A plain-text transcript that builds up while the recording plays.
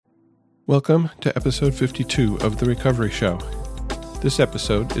Welcome to episode 52 of The Recovery Show. This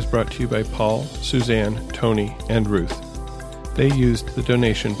episode is brought to you by Paul, Suzanne, Tony, and Ruth. They used the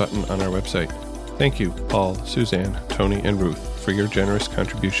donation button on our website. Thank you, Paul, Suzanne, Tony, and Ruth, for your generous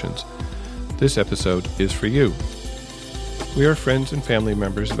contributions. This episode is for you. We are friends and family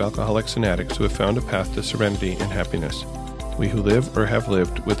members of alcoholics and addicts who have found a path to serenity and happiness. We who live or have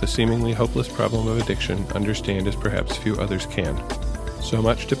lived with a seemingly hopeless problem of addiction understand as perhaps few others can. So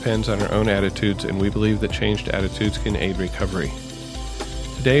much depends on our own attitudes, and we believe that changed attitudes can aid recovery.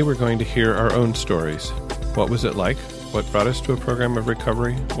 Today we're going to hear our own stories. What was it like? What brought us to a program of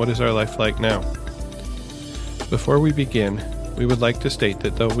recovery? What is our life like now? Before we begin, we would like to state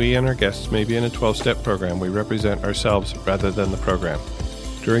that though we and our guests may be in a 12-step program, we represent ourselves rather than the program.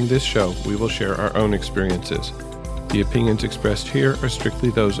 During this show, we will share our own experiences. The opinions expressed here are strictly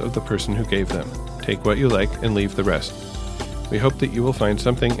those of the person who gave them. Take what you like and leave the rest. We hope that you will find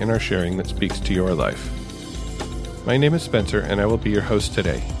something in our sharing that speaks to your life. My name is Spencer, and I will be your host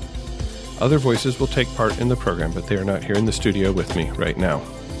today. Other voices will take part in the program, but they are not here in the studio with me right now.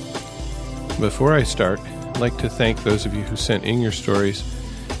 Before I start, I'd like to thank those of you who sent in your stories,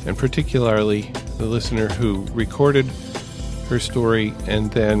 and particularly the listener who recorded her story and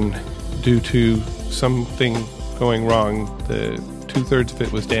then, due to something going wrong, the 2/3 of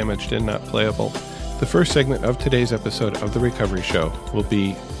it was damaged and not playable. The first segment of today's episode of The Recovery Show will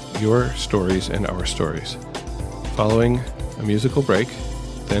be your stories and our stories. Following a musical break,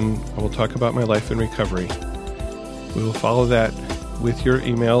 then I will talk about my life in recovery. We will follow that with your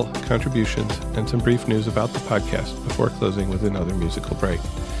email contributions and some brief news about the podcast before closing with another musical break.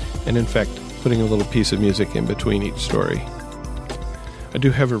 And in fact, putting a little piece of music in between each story. I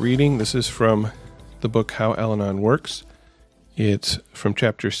do have a reading. This is from the book How Al-Anon Works. It's from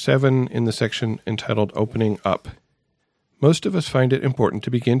chapter 7 in the section entitled Opening Up. Most of us find it important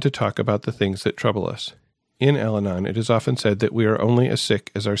to begin to talk about the things that trouble us. In Al-Anon, it is often said that we are only as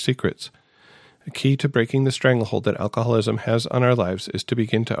sick as our secrets. A key to breaking the stranglehold that alcoholism has on our lives is to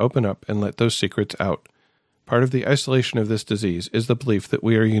begin to open up and let those secrets out. Part of the isolation of this disease is the belief that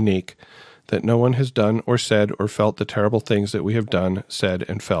we are unique, that no one has done or said or felt the terrible things that we have done, said,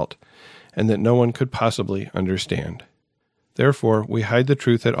 and felt, and that no one could possibly understand. Therefore, we hide the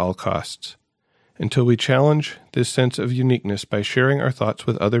truth at all costs. Until we challenge this sense of uniqueness by sharing our thoughts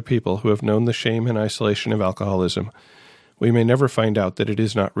with other people who have known the shame and isolation of alcoholism, we may never find out that it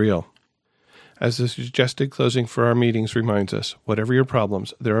is not real. As the suggested closing for our meetings reminds us, whatever your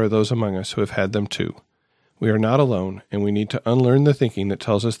problems, there are those among us who have had them too. We are not alone, and we need to unlearn the thinking that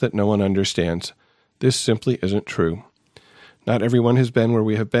tells us that no one understands. This simply isn't true. Not everyone has been where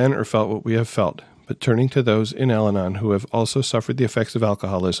we have been or felt what we have felt, but turning to those in Al-Anon who have also suffered the effects of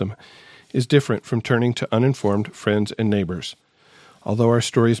alcoholism is different from turning to uninformed friends and neighbors. Although our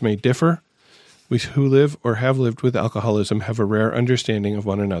stories may differ, we who live or have lived with alcoholism have a rare understanding of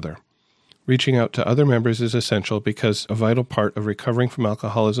one another. Reaching out to other members is essential because a vital part of recovering from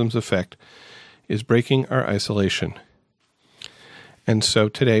alcoholism's effect is breaking our isolation. And so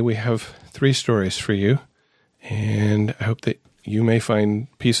today we have 3 stories for you, and I hope that you may find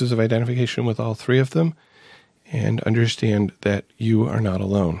pieces of identification with all 3 of them and understand that you are not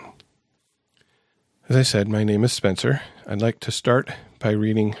alone. As I said, my name is Spencer. I'd like to start by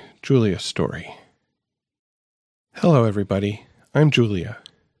reading Julia's story. Hello, everybody. I'm Julia.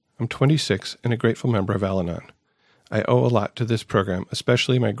 I'm 26 and a grateful member of Al-Anon. I owe a lot to this program,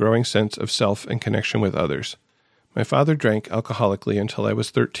 especially my growing sense of self and connection with others. My father drank alcoholically until I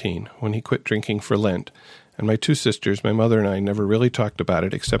was 13, when he quit drinking for Lent, and my 2 sisters, my mother and I, never really talked about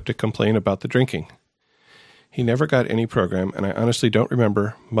it except to complain about the drinking. He never got any program, and I honestly don't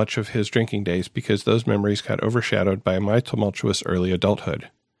remember much of his drinking days because those memories got overshadowed by my tumultuous early adulthood.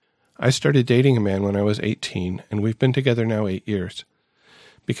 I started dating a man when I was 18, and we've been together now 8 years.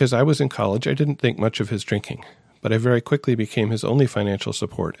 Because I was in college, I didn't think much of his drinking, but I very quickly became his only financial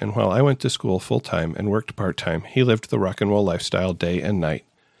support, and while I went to school full-time and worked part-time, he lived the rock and roll lifestyle day and night.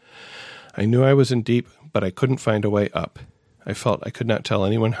 I knew I was in deep, but I couldn't find a way up. I felt I could not tell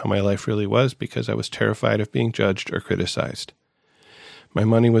anyone how my life really was because I was terrified of being judged or criticized. My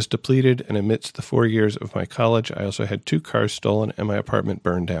money was depleted, and amidst the 4 years of my college, I also had 2 cars stolen and my apartment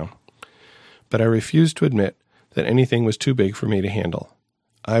burned down. But I refused to admit that anything was too big for me to handle.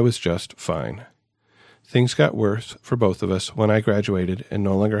 I was just fine. Things got worse for both of us when I graduated and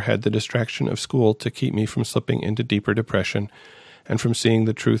no longer had the distraction of school to keep me from slipping into deeper depression and from seeing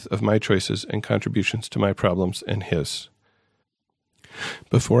the truth of my choices and contributions to my problems and his.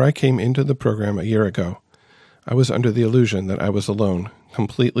 Before I came into the program a year ago, I was under the illusion that I was alone,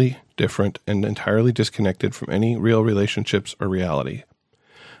 completely different and entirely disconnected from any real relationships or reality.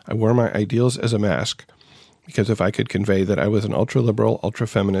 I wore my ideals as a mask, because if I could convey that I was an ultra-liberal,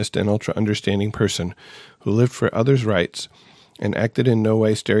 ultra-feminist, and ultra-understanding person who lived for others' rights and acted in no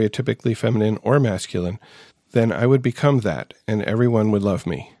way stereotypically feminine or masculine, then I would become that, and everyone would love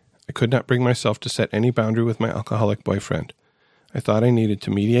me. I could not bring myself to set any boundary with my alcoholic boyfriend. I thought I needed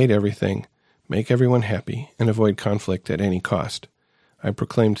to mediate everything, make everyone happy, and avoid conflict at any cost. I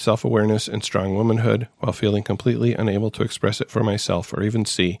proclaimed self-awareness and strong womanhood while feeling completely unable to express it for myself or even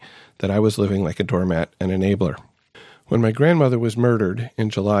see that I was living like a doormat and enabler. When my grandmother was murdered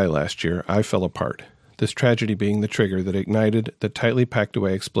in July last year, I fell apart, this tragedy being the trigger that ignited the tightly packed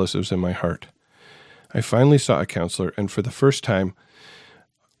away explosives in my heart. I finally saw a counselor, and for the first time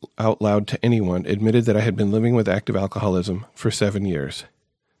out loud to anyone, admitted that I had been living with active alcoholism for 7 years.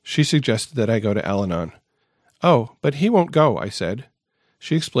 She suggested that I go to Al-Anon. "Oh, but he won't go," I said.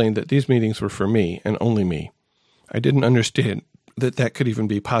 She explained that these meetings were for me and only me. I didn't understand that could even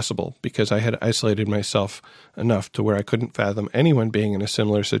be possible because I had isolated myself enough to where I couldn't fathom anyone being in a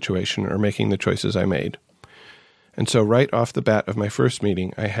similar situation or making the choices I made. And so right off the bat of my first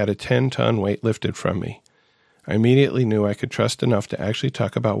meeting, I had a 10-ton weight lifted from me. I immediately knew I could trust enough to actually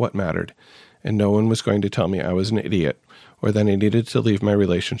talk about what mattered, and no one was going to tell me I was an idiot, or that I needed to leave my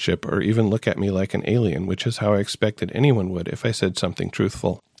relationship or even look at me like an alien, which is how I expected anyone would if I said something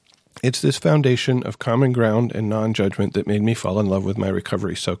truthful. It's this foundation of common ground and non-judgment that made me fall in love with my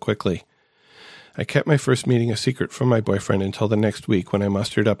recovery so quickly. I kept my first meeting a secret from my boyfriend until the next week when I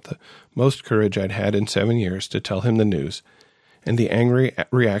mustered up the most courage I'd had in 7 years to tell him the news, and the angry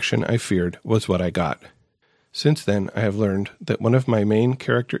reaction I feared was what I got. Since then, I have learned that one of my main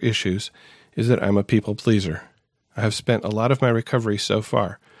character issues is that I'm a people pleaser. I have spent a lot of my recovery so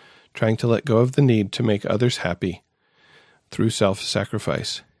far trying to let go of the need to make others happy through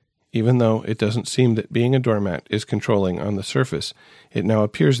self-sacrifice. Even though it doesn't seem that being a doormat is controlling on the surface, it now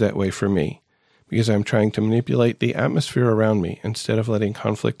appears that way for me, because I'm trying to manipulate the atmosphere around me instead of letting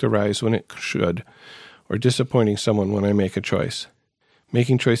conflict arise when it should, or disappointing someone when I make a choice.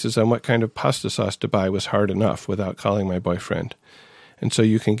 Making choices on what kind of pasta sauce to buy was hard enough without calling my boyfriend, and so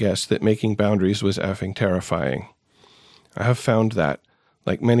you can guess that making boundaries was effing terrifying. I have found that,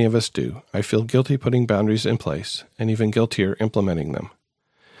 like many of us do, I feel guilty putting boundaries in place, and even guiltier implementing them.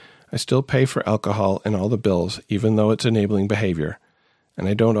 I still pay for alcohol and all the bills, even though it's enabling behavior, and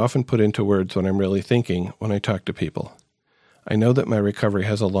I don't often put into words what I'm really thinking when I talk to people. I know that my recovery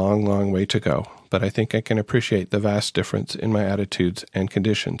has a long, long way to go, but I think I can appreciate the vast difference in my attitudes and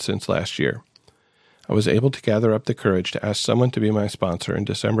conditions since last year. I was able to gather up the courage to ask someone to be my sponsor in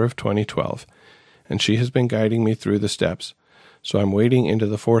December of 2012, and she has been guiding me through the steps, so I'm wading into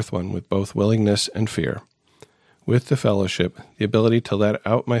the fourth one with both willingness and fear. With the fellowship, the ability to let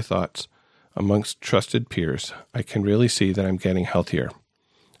out my thoughts amongst trusted peers, I can really see that I'm getting healthier.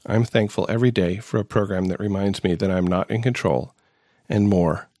 I'm thankful every day for a program that reminds me that I'm not in control, and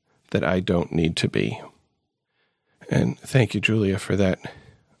more, that I don't need to be. And thank you, Julia, for that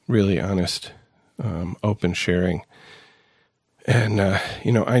really honest, open sharing. And,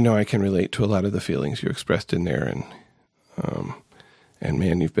 I know I can relate to a lot of the feelings you expressed in there, and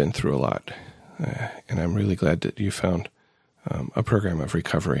man, you've been through a lot. And I'm really glad that you found a program of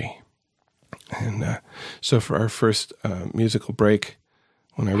recovery. And so for our first musical break,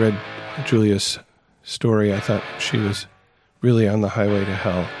 when I read Julia's story, I thought she was really on the highway to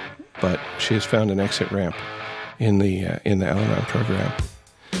hell, but she has found an exit ramp in the Al-Anon program.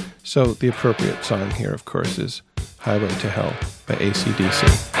 So the appropriate song here, of course, is Highway to Hell by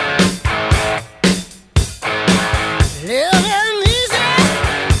AC/DC.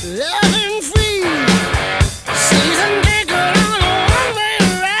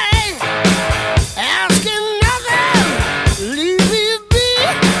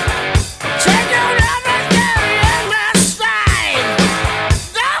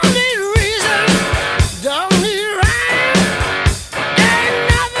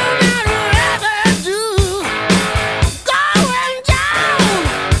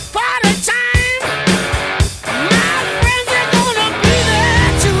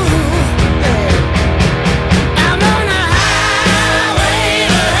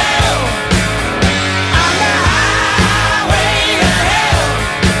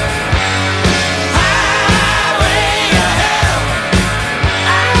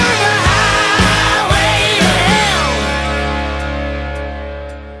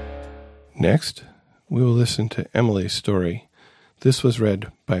 Next, we will listen to Emily's story. This was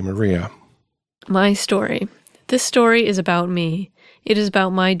read by Maria. My story. This story is about me. It is about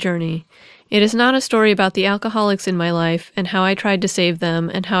my journey. It is not a story about the alcoholics in my life and how I tried to save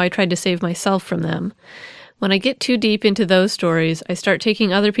them and how I tried to save myself from them. When I get too deep into those stories, I start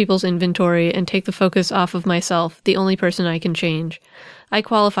taking other people's inventory and take the focus off of myself, the only person I can change. I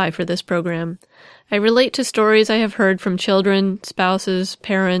qualify for this program. I relate to stories I have heard from children, spouses,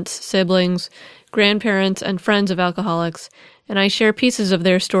 parents, siblings, grandparents, and friends of alcoholics, and I share pieces of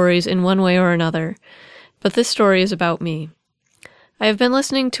their stories in one way or another. But this story is about me. I have been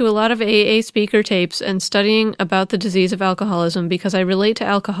listening to a lot of AA speaker tapes and studying about the disease of alcoholism because I relate to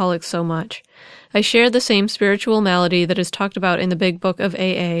alcoholics so much. I share the same spiritual malady that is talked about in the big book of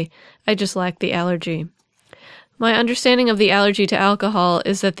AA. I just lack the allergy. My understanding of the allergy to alcohol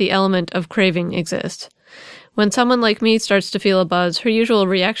is that the element of craving exists. When someone like me starts to feel a buzz, her usual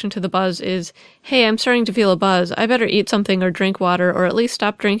reaction to the buzz is, "Hey, I'm starting to feel a buzz. I better eat something or drink water or at least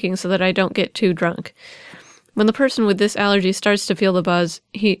stop drinking so that I don't get too drunk." When the person with this allergy starts to feel the buzz,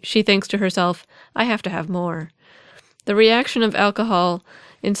 she thinks to herself, "I have to have more." The reaction of alcohol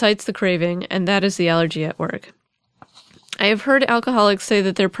incites the craving, and that is the allergy at work. I have heard alcoholics say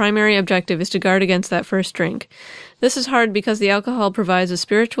that their primary objective is to guard against that first drink. This is hard because the alcohol provides a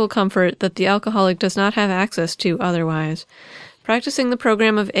spiritual comfort that the alcoholic does not have access to otherwise. Practicing the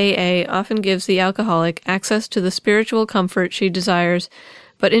program of AA often gives the alcoholic access to the spiritual comfort she desires,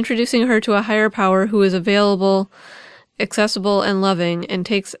 but introducing her to a higher power who is available, accessible, and loving, and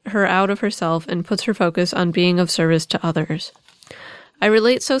takes her out of herself and puts her focus on being of service to others. I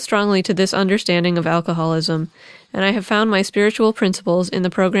relate so strongly to this understanding of alcoholism, and I have found my spiritual principles in the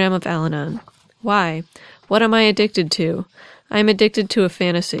program of Al-Anon. Why? What am I addicted to? I am addicted to a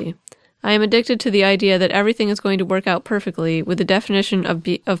fantasy. I am addicted to the idea that everything is going to work out perfectly, with the definition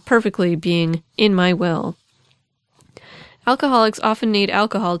of perfectly being in my will. Alcoholics often need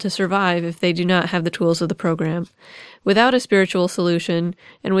alcohol to survive if they do not have the tools of the program. Without a spiritual solution,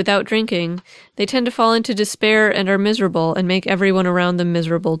 and without drinking, they tend to fall into despair and are miserable and make everyone around them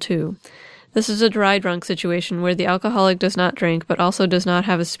miserable too. This is a dry drunk situation where the alcoholic does not drink but also does not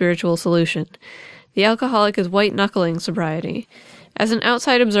have a spiritual solution. The alcoholic is white-knuckling sobriety. As an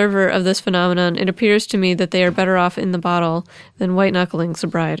outside observer of this phenomenon, it appears to me that they are better off in the bottle than white-knuckling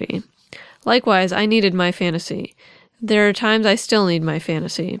sobriety. Likewise, I needed my fantasy. There are times I still need my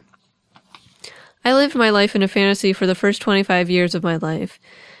fantasy. I lived my life in a fantasy for the first 25 years of my life.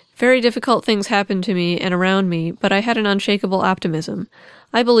 Very difficult things happened to me and around me, but I had an unshakable optimism.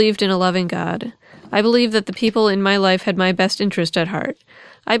 I believed in a loving God. I believed that the people in my life had my best interest at heart.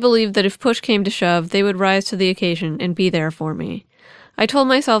 I believed that if push came to shove, they would rise to the occasion and be there for me. I told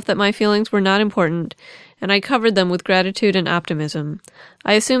myself that my feelings were not important, and I covered them with gratitude and optimism.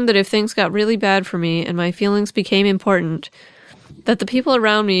 I assumed that if things got really bad for me and my feelings became important, that the people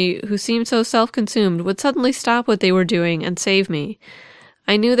around me who seemed so self-consumed would suddenly stop what they were doing and save me.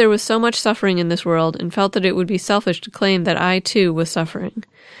 I knew there was so much suffering in this world and felt that it would be selfish to claim that I, too, was suffering.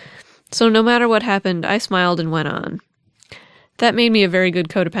 So no matter what happened, I smiled and went on. That made me a very good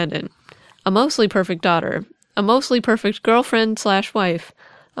codependent. A mostly perfect daughter. A mostly perfect girlfriend/wife.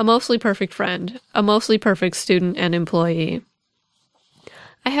 A mostly perfect friend. A mostly perfect student and employee.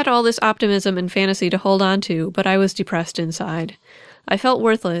 I had all this optimism and fantasy to hold on to, but I was depressed inside. I felt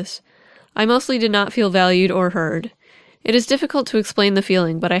worthless. I mostly did not feel valued or heard. It is difficult to explain the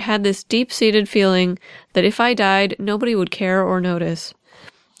feeling, but I had this deep-seated feeling that if I died, nobody would care or notice.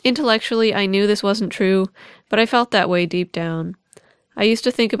 Intellectually, I knew this wasn't true, but I felt that way deep down. I used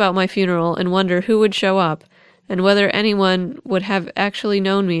to think about my funeral and wonder who would show up, and whether anyone would have actually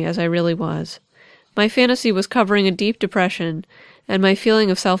known me as I really was. My fantasy was covering a deep depression, and my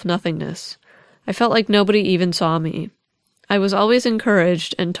feeling of self-nothingness. I felt like nobody even saw me. I was always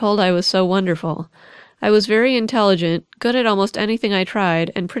encouraged and told I was so wonderful. I was very intelligent, good at almost anything I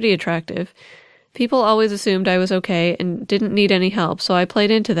tried, and pretty attractive. People always assumed I was okay and didn't need any help, so I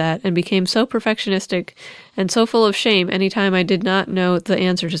played into that and became so perfectionistic and so full of shame any time I did not know the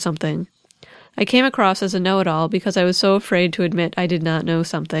answer to something. I came across as a know-it-all because I was so afraid to admit I did not know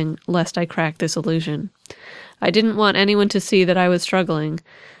something, lest I crack this illusion. I didn't want anyone to see that I was struggling.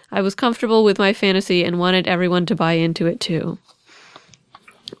 I was comfortable with my fantasy and wanted everyone to buy into it too.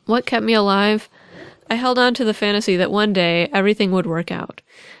 What kept me alive? I held on to the fantasy that one day everything would work out,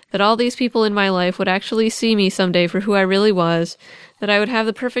 that all these people in my life would actually see me someday for who I really was, that I would have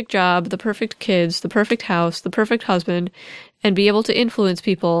the perfect job, the perfect kids, the perfect house, the perfect husband, and be able to influence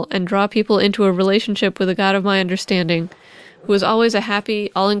people and draw people into a relationship with a God of my understanding, who was always a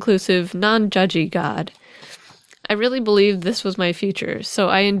happy, all-inclusive, non-judgy God. I really believed this was my future, so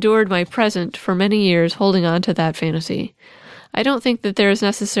I endured my present for many years holding on to that fantasy. I don't think that there is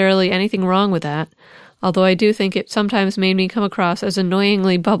necessarily anything wrong with that, although I do think it sometimes made me come across as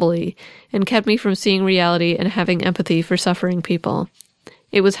annoyingly bubbly and kept me from seeing reality and having empathy for suffering people.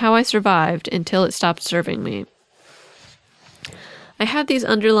 It was how I survived until it stopped serving me. I had these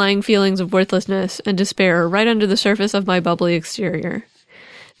underlying feelings of worthlessness and despair right under the surface of my bubbly exterior.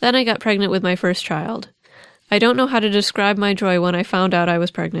 Then I got pregnant with my first child. I don't know how to describe my joy when I found out I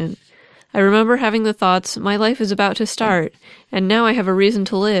was pregnant. I remember having the thoughts, my life is about to start, and now I have a reason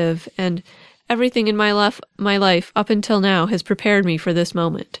to live, and everything in my life up until now has prepared me for this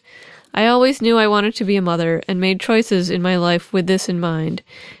moment. I always knew I wanted to be a mother and made choices in my life with this in mind.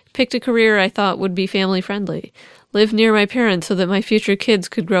 Picked a career I thought would be family-friendly. Lived near my parents so that my future kids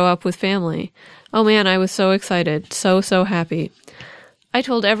could grow up with family. Oh man, I was so excited, so happy. I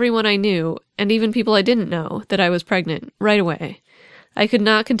told everyone I knew, and even people I didn't know, that I was pregnant, right away. I could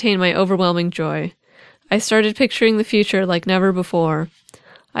not contain my overwhelming joy. I started picturing the future like never before.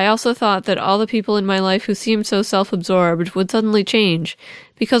 I also thought that all the people in my life who seemed so self-absorbed would suddenly change,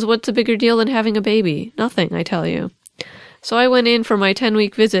 because what's a bigger deal than having a baby? Nothing, I tell you. So I went in for my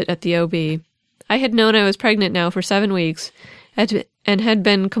 10-week visit at the OB. I had known I was pregnant now for 7 weeks, and had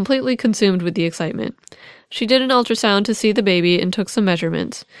been completely consumed with the excitement. She did an ultrasound to see the baby and took some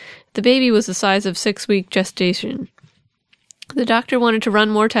measurements. The baby was the size of 6-week gestation. The doctor wanted to run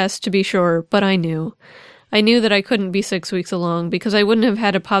more tests to be sure, but I knew. I knew that I couldn't be 6 weeks along because I wouldn't have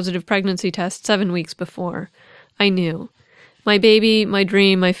had a positive pregnancy test 7 weeks before. I knew. My baby, my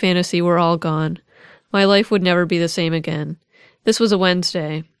dream, my fantasy were all gone. My life would never be the same again. This was a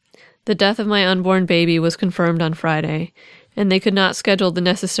Wednesday. The death of my unborn baby was confirmed on Friday, and they could not schedule the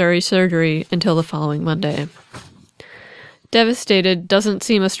necessary surgery until the following Monday. Devastated doesn't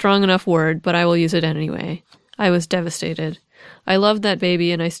seem a strong enough word, but I will use it anyway. I was devastated. I loved that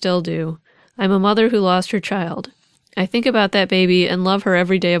baby, and I still do. I'm a mother who lost her child. I think about that baby and love her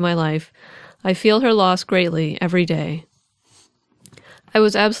every day of my life. I feel her loss greatly every day. I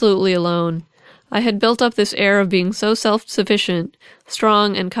was absolutely alone. I had built up this air of being so self-sufficient,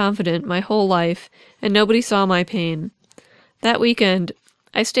 strong and confident my whole life, and nobody saw my pain. That weekend,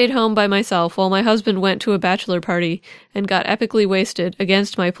 I stayed home by myself while my husband went to a bachelor party and got epically wasted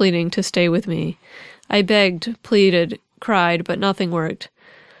against my pleading to stay with me. I begged, pleaded, cried, but nothing worked.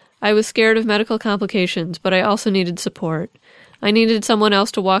 I was scared of medical complications, but I also needed support. I needed someone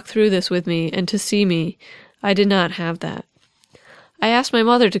else to walk through this with me and to see me. I did not have that. I asked my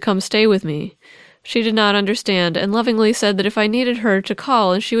mother to come stay with me. She did not understand and lovingly said that if I needed her to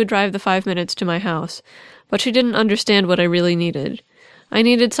call and she would drive the 5 minutes to my house. But she didn't understand what I really needed. I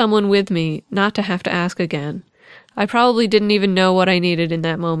needed someone with me, not to have to ask again. I probably didn't even know what I needed in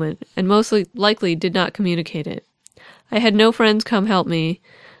that moment, and most likely did not communicate it. I had no friends come help me.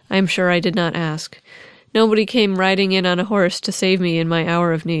 I am sure I did not ask. Nobody came riding in on a horse to save me in my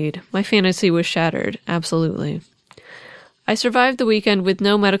hour of need. My fantasy was shattered, absolutely. I survived the weekend with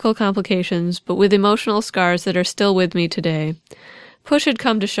no medical complications, but with emotional scars that are still with me today. Push had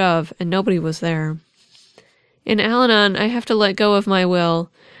come to shove, and nobody was there. In Al-Anon, I have to let go of my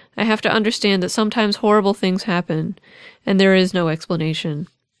will. I have to understand that sometimes horrible things happen, and there is no explanation.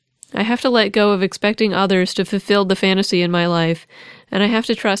 I have to let go of expecting others to fulfill the fantasy in my life, and I have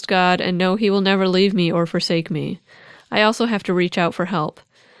to trust God and know He will never leave me or forsake me. I also have to reach out for help.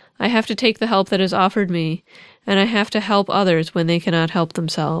 I have to take the help that is offered me, and I have to help others when they cannot help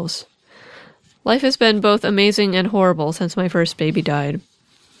themselves. Life has been both amazing and horrible since my first baby died.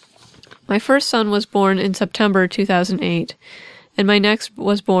 My first son was born in September 2008, and my next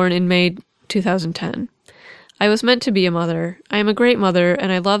was born in May 2010. I was meant to be a mother. I am a great mother,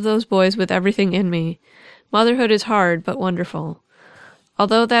 and I love those boys with everything in me. Motherhood is hard, but wonderful.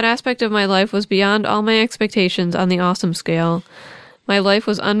 Although that aspect of my life was beyond all my expectations on the awesome scale, my life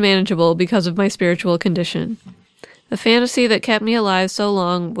was unmanageable because of my spiritual condition. The fantasy that kept me alive so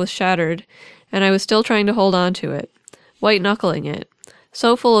long was shattered, and I was still trying to hold on to it, white-knuckling it,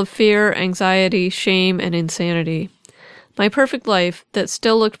 so full of fear, anxiety, shame, and insanity. My perfect life, that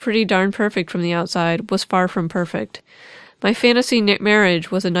still looked pretty darn perfect from the outside, was far from perfect. My fantasy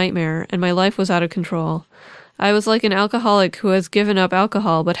marriage was a nightmare, and my life was out of control. I was like an alcoholic who has given up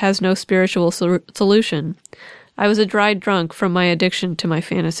alcohol but has no spiritual solution. I was a dry drunk from my addiction to my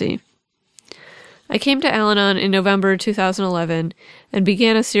fantasy. I came to Al-Anon in November 2011 and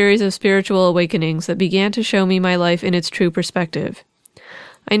began a series of spiritual awakenings that began to show me my life in its true perspective.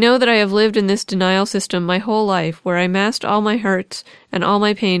 I know that I have lived in this denial system my whole life, where I masked all my hurts and all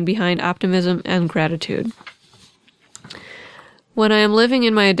my pain behind optimism and gratitude. When I am living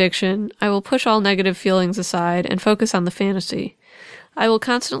in my addiction, I will push all negative feelings aside and focus on the fantasy. I will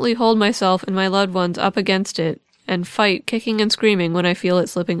constantly hold myself and my loved ones up against it and fight, kicking and screaming when I feel it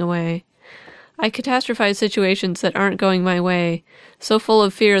slipping away. I catastrophize situations that aren't going my way, so full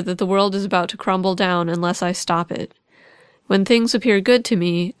of fear that the world is about to crumble down unless I stop it. When things appear good to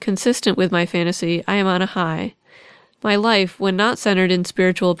me, consistent with my fantasy, I am on a high. My life, when not centered in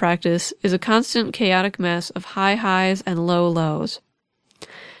spiritual practice, is a constant chaotic mess of high highs and low lows.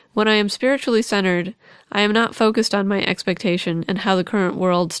 When I am spiritually centered, I am not focused on my expectation and how the current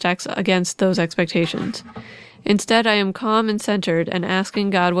world stacks against those expectations. Instead, I am calm and centered and asking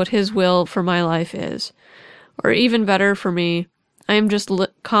God what His will for my life is. Or even better for me, I am just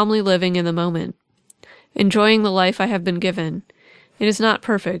calmly living in the moment, enjoying the life I have been given. It is not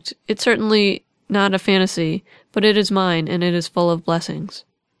perfect. It's certainly not a fantasy, but it is mine and it is full of blessings.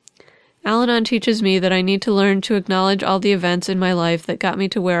 Al-Anon teaches me that I need to learn to acknowledge all the events in my life that got me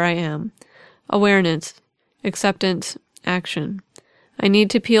to where I am. Awareness, acceptance, action. I need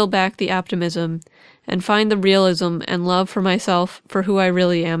to peel back the optimism and find the realism and love for myself for who I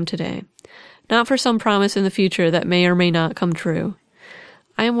really am today, not for some promise in the future that may or may not come true.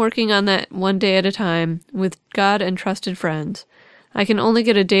 I am working on that one day at a time with God and trusted friends. I can only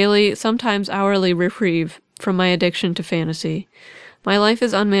get a daily, sometimes hourly reprieve from my addiction to fantasy. My life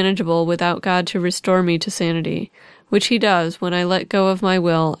is unmanageable without God to restore me to sanity, which He does when I let go of my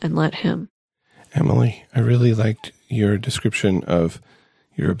will and let Him. Emily, I really liked your description of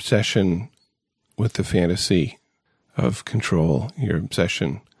your obsession with the fantasy of control, your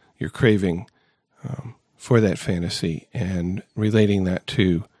obsession, your craving for that fantasy, and relating that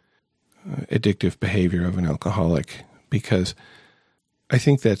to addictive behavior of an alcoholic, because I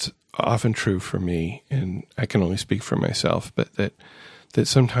think that's often true for me, and I can only speak for myself, but that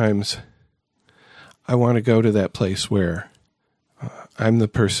sometimes I want to go to that place where I'm the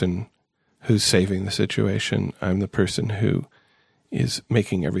person who's saving the situation. I'm the person who is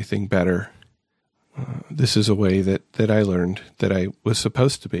making everything better. This is a way that I learned that I was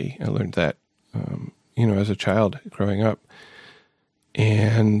supposed to be. I learned that, as a child growing up.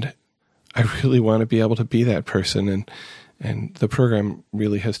 And I really want to be able to be that person. And the program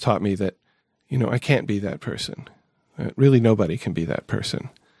really has taught me that, I can't be that person. Really, nobody can be that person.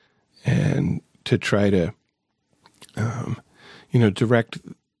 And to try to, direct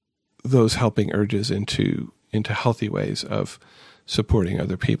those helping urges into healthy ways of supporting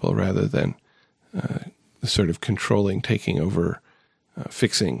other people rather than the sort of controlling, taking over,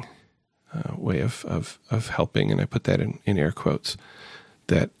 fixing way of helping. And I put that in air quotes,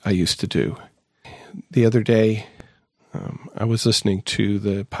 that I used to do. The other day, I was listening to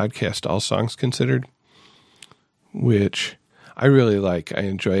the podcast All Songs Considered, which I really like. I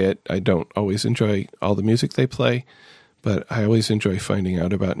enjoy it. I don't always enjoy all the music they play, but I always enjoy finding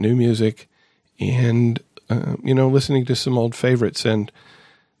out about new music and, listening to some old favorites. And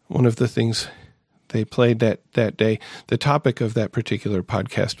one of the things they played that day, the topic of that particular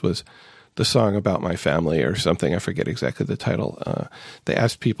podcast was the song About My Family or something. I forget exactly the title. They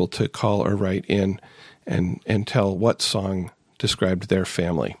asked people to call or write in and tell what song described their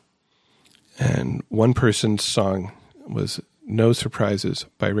family. And one person's song was No Surprises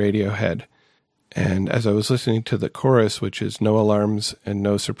by Radiohead. And as I was listening to the chorus, which is no alarms and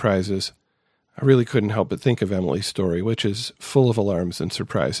no surprises, I really couldn't help but think of Emily's story, which is full of alarms and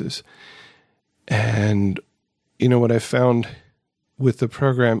surprises. And, what I found with the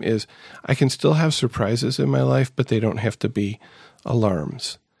program is I can still have surprises in my life, but they don't have to be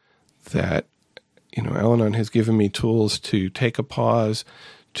alarms. That, Al-Anon has given me tools to take a pause,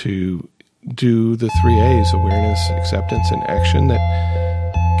 to do the 3 A's, awareness, acceptance, and action, that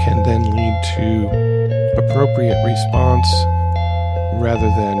can then lead to appropriate response rather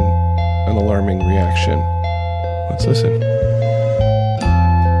than an alarming reaction. Let's listen.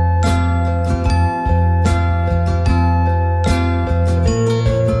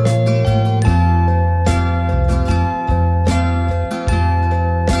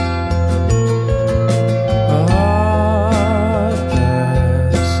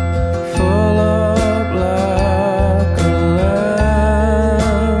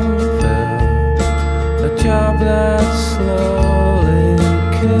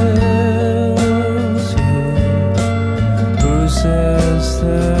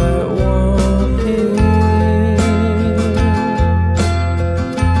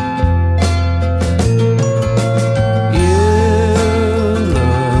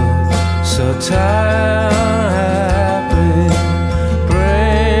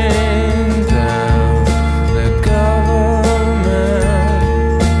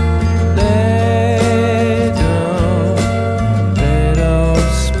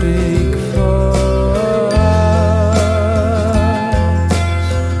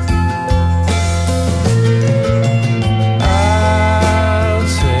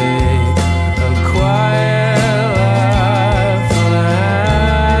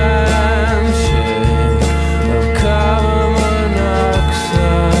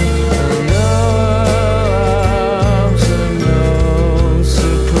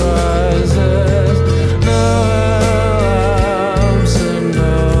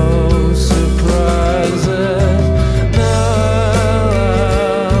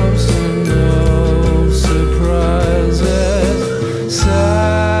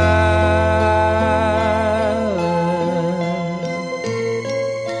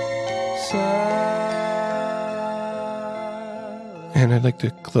 like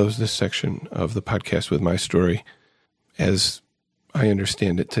to close this section of the podcast with my story as I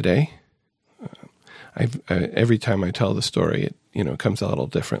understand it today. Every time I tell the story, it comes a little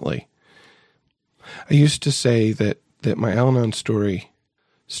differently. I used to say that my Al-Anon story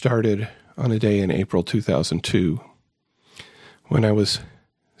started on a day in April 2002 when I was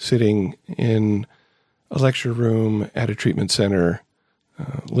sitting in a lecture room at a treatment center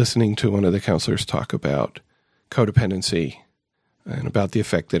listening to one of the counselors talk about codependency and about the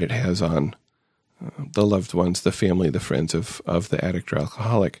effect that it has on the loved ones, the family, the friends of the addict or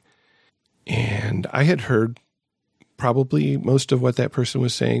alcoholic. And I had heard probably most of what that person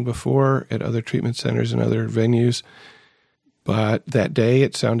was saying before at other treatment centers and other venues. But that day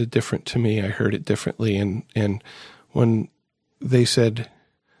it sounded different to me. I heard it differently. And when they said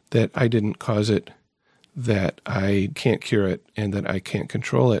that I didn't cause it, that I can't cure it, and that I can't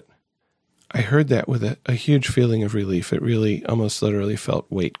control it, I heard that with a huge feeling of relief. It really almost literally felt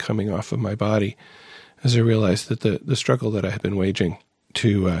weight coming off of my body as I realized that the struggle that I had been waging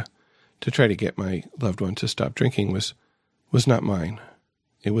to try to get my loved one to stop drinking was not mine.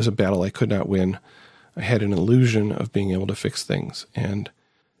 It was a battle I could not win. I had an illusion of being able to fix things. And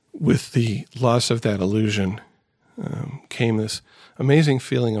with the loss of that illusion came this amazing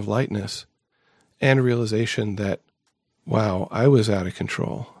feeling of lightness and a realization that, wow, I was out of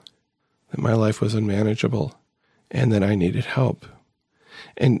control, that my life was unmanageable, and that I needed help.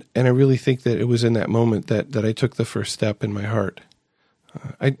 And I really think that it was in that moment that I took the first step in my heart.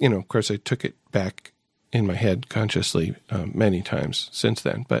 Of course, I took it back in my head consciously many times since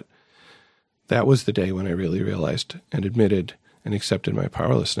then, but that was the day when I really realized and admitted and accepted my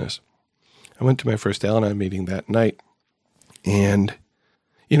powerlessness. I went to my first Al-Anon meeting that night, and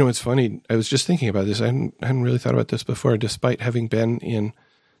it's funny, I was just thinking about this. I hadn't really thought about this before, despite having been in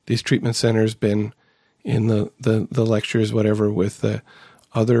these treatment centers, been in the lectures, whatever, with the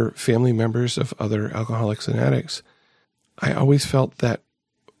other family members of other alcoholics and addicts. I always felt that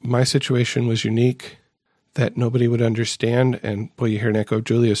my situation was unique, that nobody would understand. And boy, you hear an echo of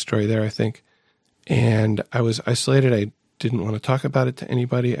Julia's story there, I think. And I was isolated. I didn't want to talk about it to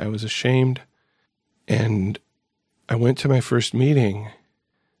anybody. I was ashamed. And I went to my first meeting.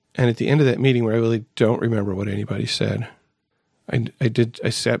 And at the end of that meeting, where I really don't remember what anybody said, I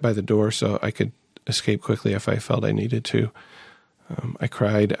sat by the door so I could escape quickly if I felt I needed to. I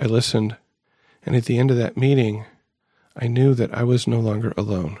cried, I listened. And at the end of that meeting, I knew that I was no longer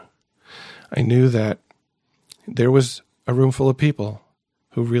alone. I knew that there was a room full of people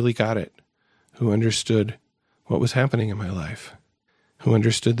who really got it, who understood what was happening in my life, who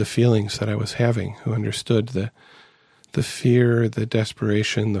understood the feelings that I was having, who understood the fear, the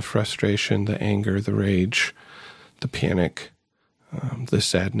desperation, the frustration, the anger, the rage, the panic, the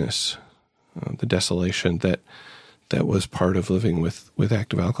sadness, the desolation that was part of living with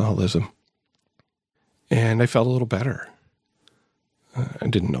active alcoholism. And I felt a little better. I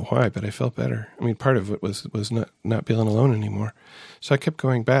didn't know why, but I felt better. I mean, part of it was not feeling alone anymore. So I kept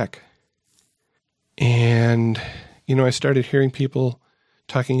going back. And, I started hearing people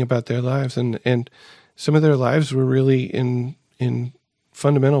talking about their lives, and some of their lives were really in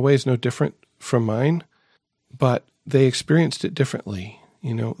fundamental ways no different from mine, but they experienced it differently.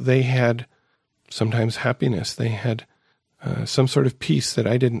 They had sometimes happiness. They had some sort of peace that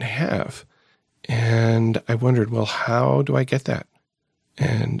I didn't have. And I wondered, well, how do I get that?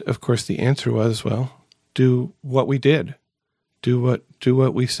 And of course the answer was, well, do what we did. Do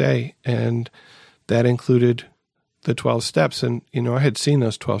what we say. And that included the 12 steps. And, I had seen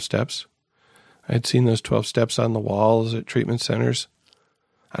those 12 steps. I had seen those 12 steps on the walls at treatment centers.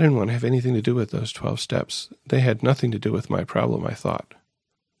 I didn't want to have anything to do with those 12 steps. They had nothing to do with my problem, I thought.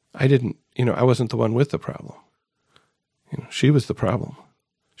 I wasn't the one with the problem. She was the problem.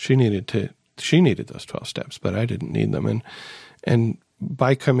 She needed those 12 steps, but I didn't need them. And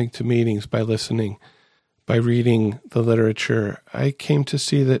by coming to meetings, by listening, by reading the literature, I came to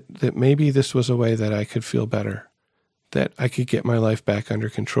see that maybe this was a way that I could feel better, that I could get my life back under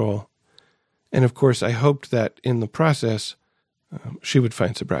control. And of course, I hoped that in the process, she would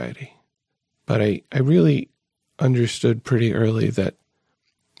find sobriety. But I really understood pretty early that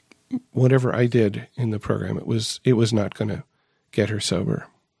whatever I did in the program, it was not going to get her sober.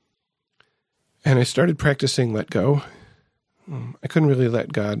 And I started practicing let go. I couldn't really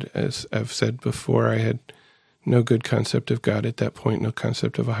let God, as I've said before. I had no good concept of God at that point, no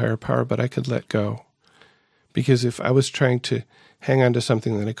concept of a higher power, but I could let go. Because if I was trying to hang on to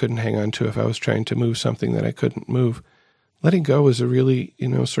something that I couldn't hang on to, if I was trying to move something that I couldn't move, letting go was a really,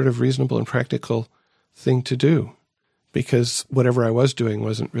 sort of reasonable and practical thing to do, because whatever I was doing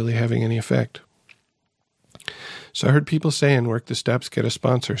wasn't really having any effect. So I heard people saying, work the steps, get a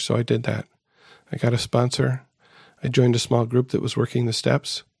sponsor. So I did that. I got a sponsor. I joined a small group that was working the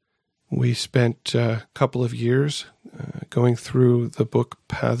steps. We spent a couple of years going through the book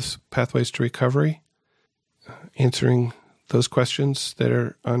Pathways to Recovery, answering those questions that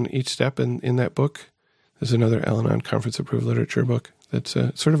are on each step in that book. There's another Al-Anon conference-approved literature book that's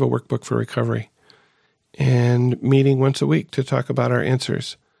sort of a workbook for recovery. And meeting once a week to talk about our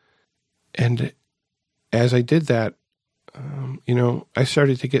answers. And as I did that, I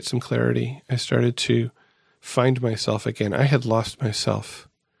started to get some clarity. I started to find myself again. I had lost myself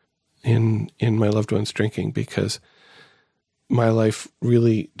in my loved one's drinking because my life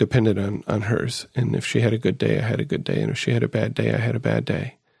really depended on hers. And if she had a good day, I had a good day. And if she had a bad day, I had a bad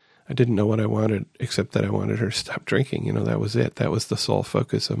day. I didn't know what I wanted, except that I wanted her to stop drinking. That was it. That was the sole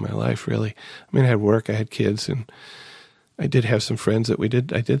focus of my life, really. I mean, I had work, I had kids, and I did have some friends that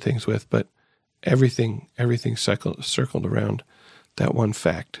I did things with, but everything circled around that one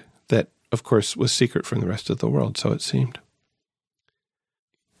fact that, of course, was secret from the rest of the world, so it seemed.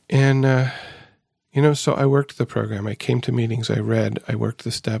 And, so I worked the program. I came to meetings, I read, I worked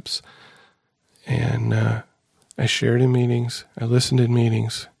the steps, and I shared in meetings, I listened in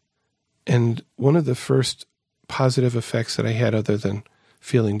meetings. And one of the first positive effects that I had, other than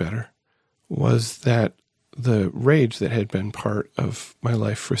feeling better, was that the rage that had been part of my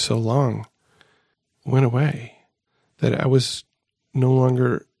life for so long went away. That I was no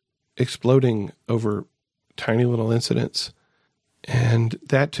longer exploding over tiny little incidents. And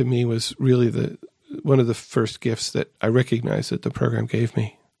that to me was really one of the first gifts that I recognized that the program gave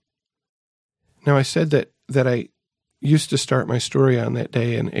me. Now, I said that I used to start my story on that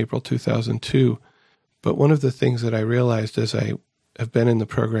day in April 2002, but one of the things that I realized as I have been in the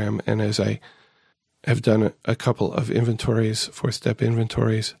program and as I have done a couple of inventories, 4-step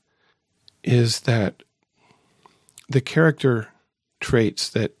inventories, is that the character traits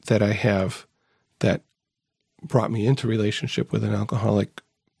that I have that brought me into relationship with an alcoholic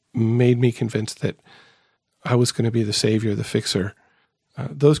made me convinced that I was going to be the savior, the fixer.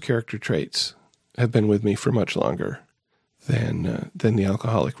 Those character traits have been with me for much longer than the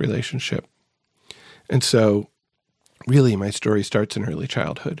alcoholic relationship. And so really my story starts in early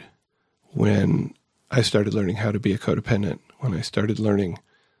childhood when I started learning how to be a codependent, when I started learning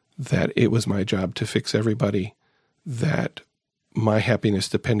that it was my job to fix everybody, that my happiness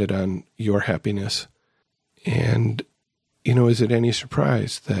depended on your happiness. And, is it any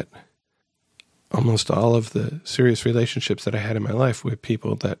surprise that almost all of the serious relationships that I had in my life were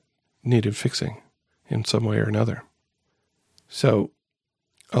people that needed fixing in some way or another? So,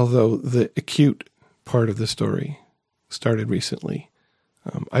 although the acute part of the story started recently,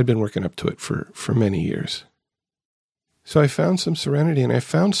 I'd been working up to it for many years. So I found some serenity, and I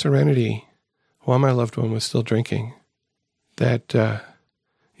found serenity while my loved one was still drinking. That,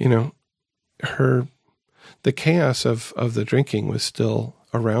 the chaos of the drinking was still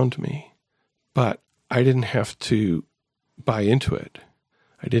around me, but I didn't have to buy into it.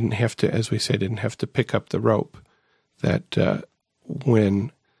 I didn't have to, as we say, pick up the rope. That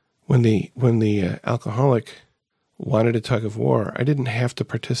when the alcoholic wanted a tug of war, I didn't have to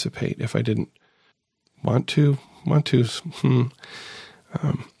participate if I didn't want to.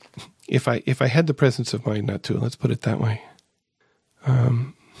 If I had the presence of mind not to, let's put it that way.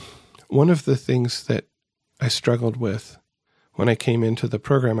 One of the things that I struggled with when I came into the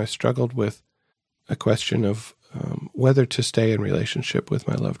program, I struggled with a question of whether to stay in relationship with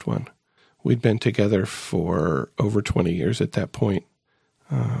my loved one. We'd been together for over 20 years at that point.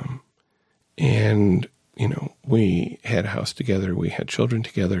 And, we had a house together. We had children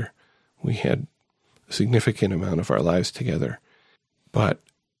together. We had a significant amount of our lives together. But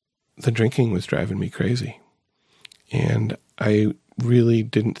the drinking was driving me crazy. And I really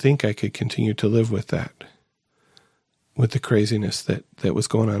didn't think I could continue to live with that, with the craziness that was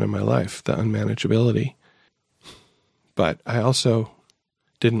going on in my life, the unmanageability. But I also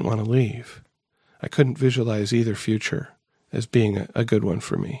didn't want to leave. I couldn't visualize either future as being a good one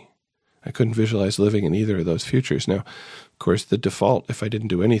for me. I couldn't visualize living in either of those futures. Now, of course, the default, if I didn't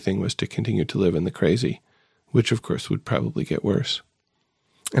do anything, was to continue to live in the crazy, which, of course, would probably get worse.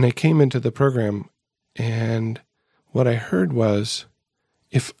 And I came into the program, and what I heard was,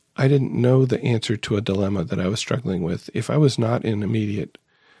 if I didn't know the answer to a dilemma that I was struggling with, if I was not in immediate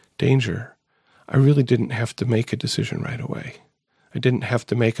danger, I really didn't have to make a decision right away. I didn't have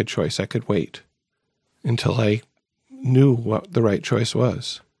to make a choice. I could wait until I knew what the right choice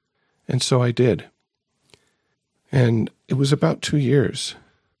was. And so I did. And it was about 2 years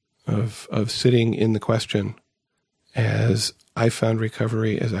of sitting in the question as I found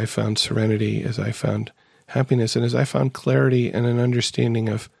recovery, as I found serenity, as I found happiness. And as I found clarity and an understanding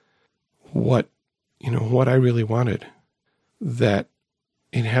of what I really wanted, that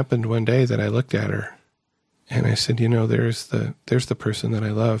it happened one day that I looked at her and I said, there's the person that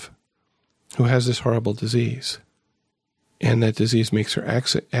I love who has this horrible disease. And that disease makes her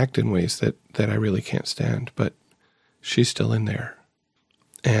act in ways that I really can't stand, but she's still in there.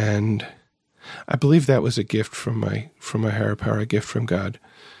 And I believe that was a gift from my higher power, a gift from God,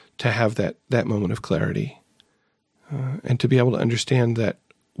 to have that moment of clarity, and to be able to understand that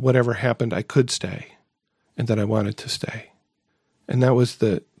whatever happened, I could stay, and that I wanted to stay. And that was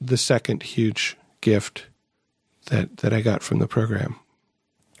the second huge gift that I got from the program,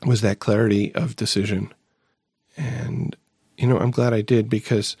 was that clarity of decision. And I'm glad I did,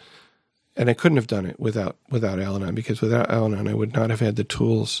 and I couldn't have done it without Al-Anon, because without Al-Anon, I would not have had the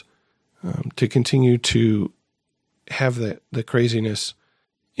tools to continue to have the craziness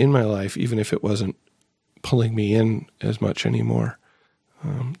in my life, even if it wasn't pulling me in as much anymore,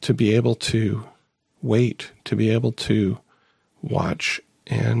 to be able to wait, to be able to watch,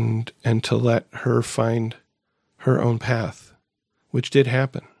 and to let her find her own path, which did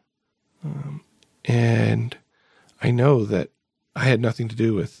happen. And I know that I had nothing to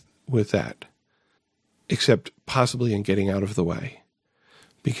do with that, except possibly in getting out of the way.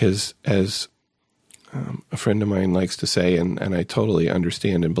 Because as a friend of mine likes to say, and I totally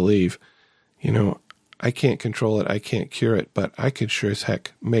understand and believe, I can't control it, I can't cure it, but I could sure as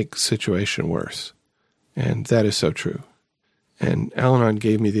heck make the situation worse. And that is so true. And Al-Anon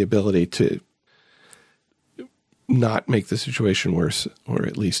gave me the ability to not make the situation worse, or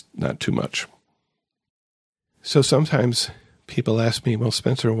at least not too much. So sometimes people ask me, well,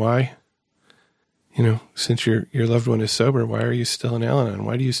 Spencer, why? Since your loved one is sober, why are you still in Al-Anon?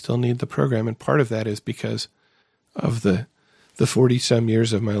 Why do you still need the program? And part of that is because of the 40-some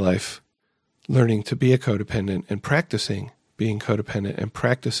years of my life learning to be a codependent and practicing being codependent and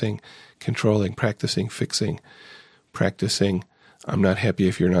practicing controlling, practicing fixing, practicing I'm not happy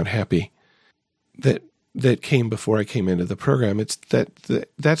if you're not happy. That came before I came into the program. It's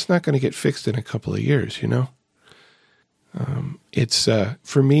that's not going to get fixed in a couple of years, It's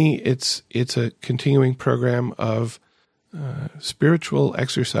for me, it's a continuing program of spiritual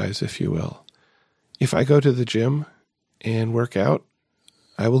exercise, if you will. If I go to the gym and work out,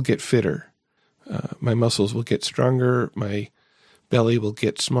 I will get fitter. My muscles will get stronger. My belly will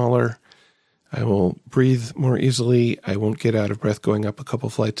get smaller. I will breathe more easily. I won't get out of breath going up a couple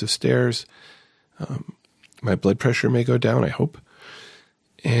flights of stairs. My blood pressure may go down, I hope.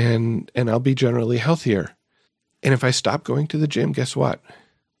 And I'll be generally healthier. And if I stop going to the gym, guess what?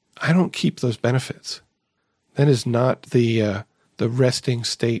 I don't keep those benefits. That is not the resting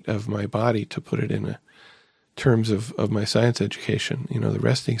state of my body, to put it in terms of my science education. The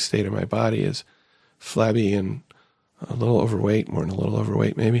resting state of my body is flabby and a little overweight, more than a little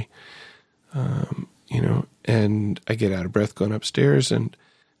overweight maybe. And I get out of breath going upstairs, and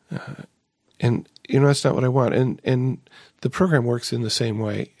that's not what I want. And the program works in the same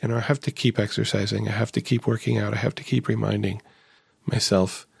way. And I have to keep exercising. I have to keep working out. I have to keep reminding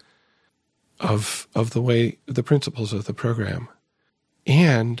myself of the principles of the program.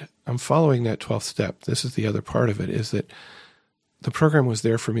 And I'm following that 12th step. This is the other part of it, is that the program was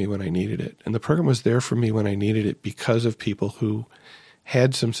there for me when I needed it. And the program was there for me when I needed it because of people who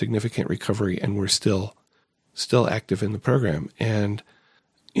had some significant recovery and were still active in the program. And,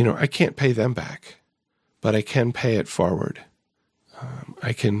 I can't pay them back, but I can pay it forward.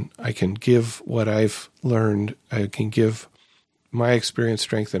 I can give what I've learned. I can give my experience,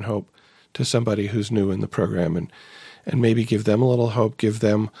 strength, and hope to somebody who's new in the program, and maybe give them a little hope, give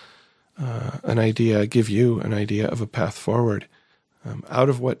them an idea, give you an idea of a path forward out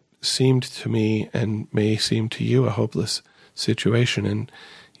of what seemed to me and may seem to you a hopeless situation. And,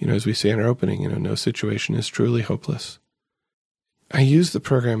 as we say in our opening, no situation is truly hopeless. I use the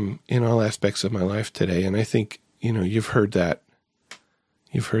program in all aspects of my life today, and I think, you've heard that.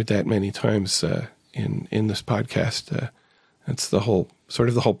 You've heard that many times in this podcast. That's the whole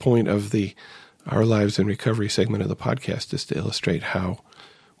point of Our Lives in Recovery segment of the podcast, is to illustrate how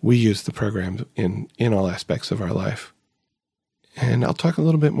we use the program in all aspects of our life. And I'll talk a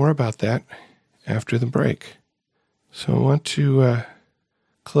little bit more about that after the break. So I want to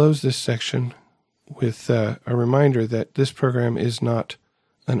close this section with a reminder that this program is not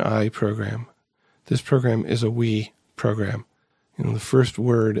an I program. This program is a we program. The first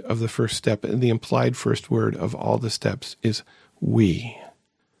word of the first step, and the implied first word of all the steps, is we.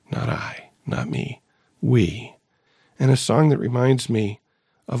 Not I, not me. We. And a song that reminds me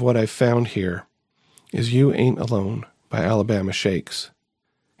of what I've found here is You Ain't Alone by Alabama Shakes.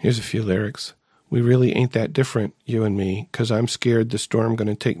 Here's a few lyrics. We really ain't that different, you and me, 'cause I'm scared the storm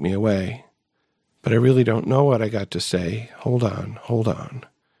gonna take me away. But I really don't know what I got to say. Hold on, hold on.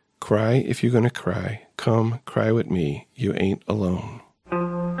 Cry if you're gonna cry. Come, cry with me. You ain't alone.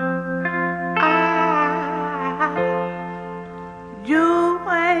 You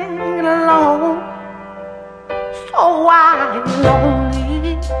ain't alone. So why you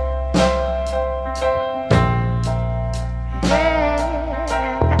lonely?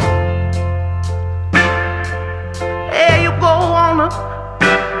 There you go on a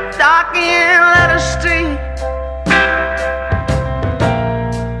dark end letter street.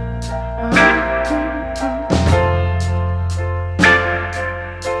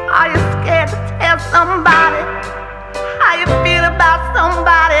 Are you scared to tell somebody how you feel about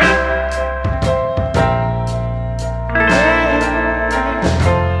somebody?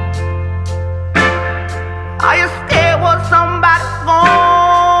 Are you scared what somebody's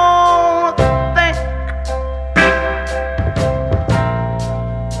gonna think?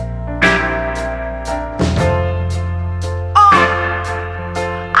 Oh,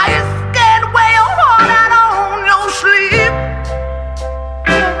 are you scared to wear your heart out on your sleeve?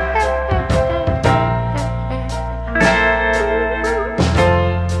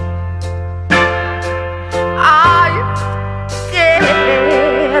 Are you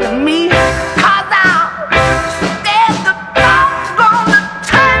scared of me? 'Cause I'm scared the thoughts gonna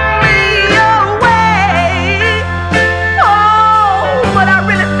take me away. Oh, but I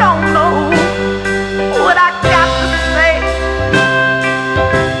really don't know what I got to say.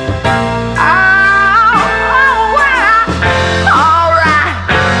 Oh, well, all right,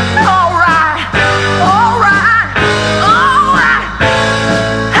 all right, all right, all right.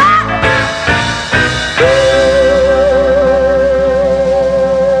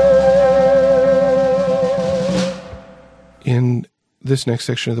 In this next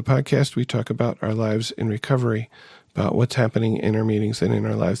section of the podcast, we talk about our lives in recovery, about what's happening in our meetings and in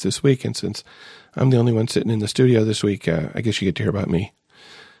our lives this week. And since I'm the only one sitting in the studio this week, I guess you get to hear about me.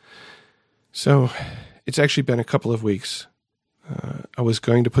 So it's actually been a couple of weeks. I was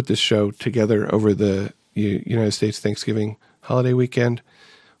going to put this show together over the United States Thanksgiving holiday weekend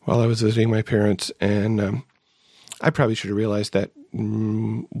while I was visiting my parents, and I probably should have realized that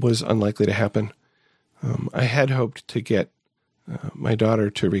was unlikely to happen. I had hoped to get my daughter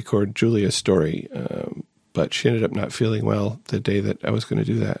to record Julia's story, but she ended up not feeling well the day that I was going to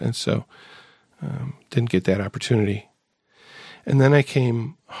do that, and so didn't get that opportunity. And then I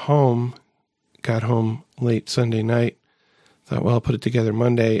came home, got home late Sunday night, thought, well, I'll put it together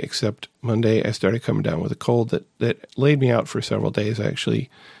Monday, except Monday I started coming down with a cold that laid me out for several days. I actually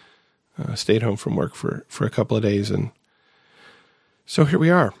stayed home from work for a couple of days, and so here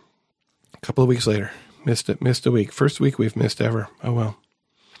we are, a couple of weeks later. Missed a week. First week we've missed ever. Oh well.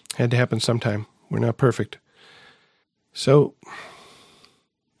 Had to happen sometime. We're not perfect. So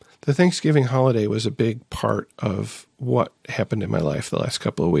the Thanksgiving holiday was a big part of what happened in my life the last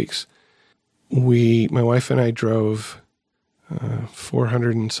couple of weeks. My wife and I drove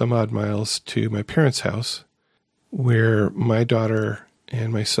 400 and some odd miles to my parents' house, where my daughter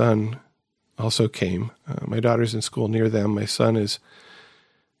and my son also came. My daughter's in school near them. My son is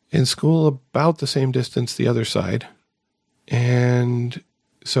in school about the same distance the other side. And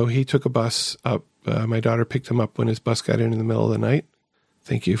so he took a bus up. My daughter picked him up when his bus got in the middle of the night.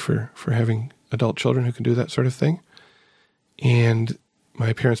 Thank you for having adult children who can do that sort of thing. And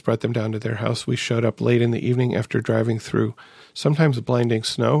my parents brought them down to their house. We showed up late in the evening after driving through sometimes blinding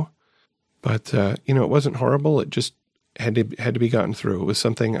snow. But, it wasn't horrible. It just had to be gotten through. It was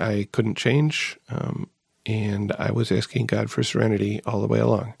something I couldn't change. And I was asking God for serenity all the way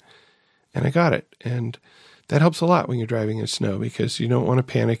along. And I got it. And that helps a lot when you're driving in snow, because you don't want to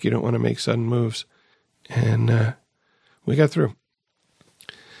panic. You don't want to make sudden moves. And we got through.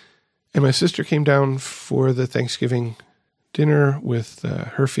 And my sister came down for the Thanksgiving dinner with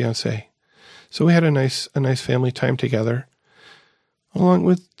her fiancé. So we had a nice family time together, along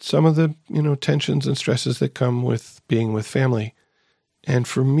with some of the, tensions and stresses that come with being with family. And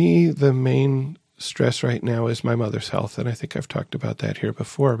for me, the main stress right now is my mother's health. And I think I've talked about that here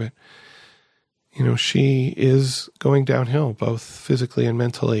before, but she is going downhill, both physically and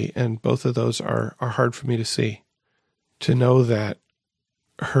mentally. And both of those are hard for me to see. To know that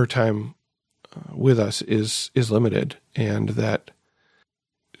her time with us is limited, and that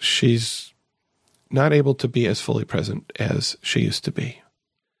she's not able to be as fully present as she used to be.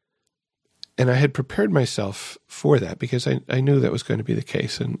 And I had prepared myself for that because I knew that was going to be the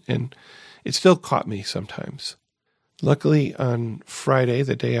case, and it still caught me sometimes. Luckily, on Friday,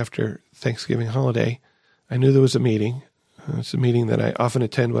 the day after Thanksgiving holiday, I knew there was a meeting. It's a meeting that I often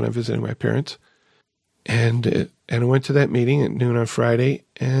attend when I'm visiting my parents. And I went to that meeting at noon on Friday,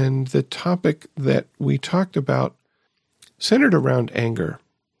 and the topic that we talked about centered around anger.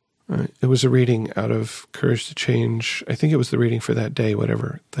 It was a reading out of Courage to Change. I think it was the reading for that day,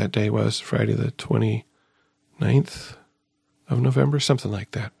 whatever that day was, Friday the 29th of November, something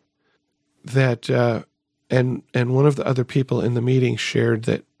like that. And one of the other people in the meeting shared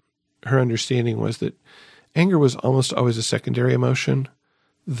that her understanding was that anger was almost always a secondary emotion,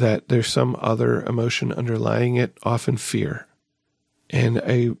 that there's some other emotion underlying it, often fear. And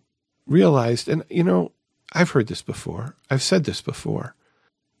I realized, and I've heard this before, I've said this before,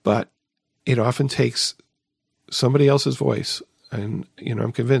 but it often takes somebody else's voice. And,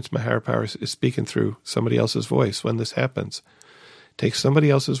 I'm convinced my higher power is speaking through somebody else's voice when this happens. It takes somebody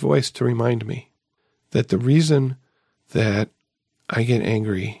else's voice to remind me that the reason that I get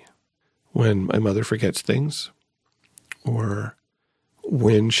angry when my mother forgets things, or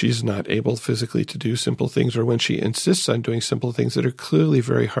when she's not able physically to do simple things, or when she insists on doing simple things that are clearly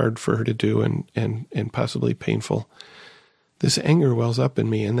very hard for her to do and possibly painful, this anger wells up in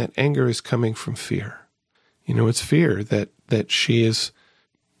me, and that anger is coming from fear. It's fear that she's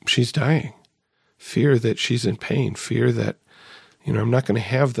dying, fear that she's in pain, fear that, I'm not going to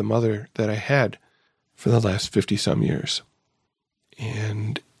have the mother that I had for the last 50-some years.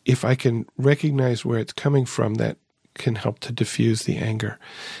 And if I can recognize where it's coming from, that can help to diffuse the anger.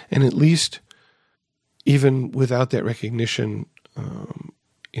 And at least, even without that recognition,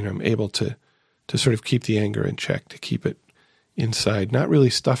 I'm able to sort of keep the anger in check, to keep it inside, not really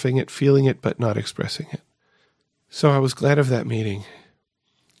stuffing it, feeling it, but not expressing it. So I was glad of that meeting.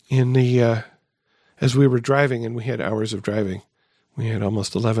 As we were driving, and we had hours of driving, we had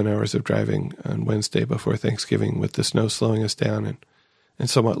almost 11 hours of driving on Wednesday before Thanksgiving, with the snow slowing us down, and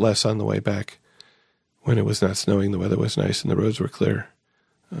somewhat less on the way back. When it was not snowing, the weather was nice and the roads were clear.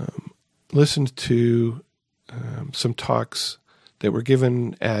 Listened to some talks that were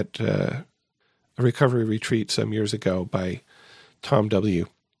given at a recovery retreat some years ago by Tom W.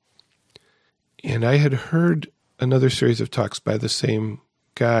 And I had heard another series of talks by the same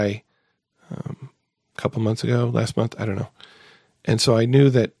guy a couple months ago, last month, I don't know. And so I knew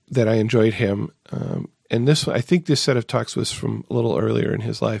that I enjoyed him. And I think this set of talks was from a little earlier in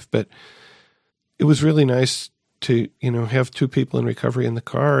his life, but it was really nice to, have two people in recovery in the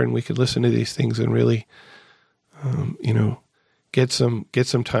car, and we could listen to these things and really, get some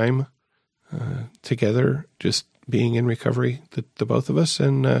time together, just being in recovery, the both of us,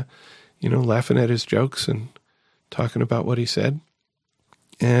 and, laughing at his jokes and talking about what he said.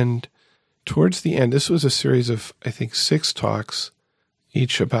 And towards the end, this was a series of, I think, 6 talks,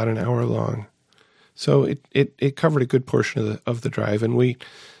 each about an hour long. So it covered a good portion of the drive, and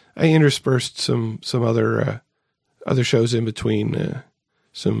I interspersed some other shows in between,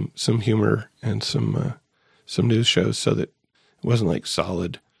 some humor and some news shows, so that it wasn't like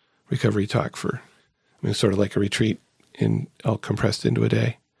solid recovery talk sort of like a retreat all compressed into a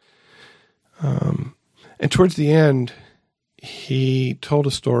day. And towards the end, he told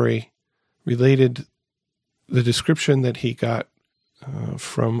a story, related the description that he got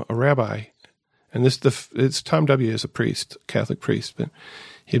from a rabbi. And it's Tom W. is a priest, Catholic priest, but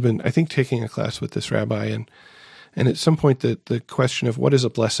he'd been, I think, taking a class with this rabbi, and at some point the question of what is a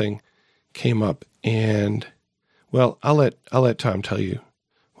blessing came up, and well, I'll let Tom tell you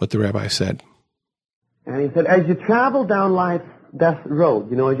what the rabbi said. And he said, as you travel down life's best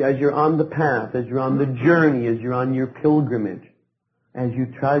road, as you're on the path, as you're on the journey, as you're on your pilgrimage, as you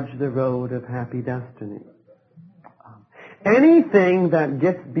trudge the road of happy destiny, anything that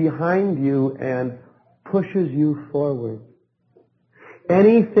gets behind you and pushes you forward,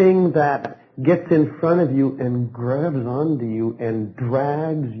 anything that gets in front of you and grabs onto you and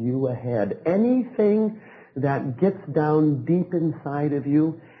drags you ahead, anything that gets down deep inside of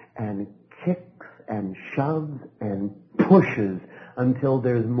you and kicks and shoves and pushes until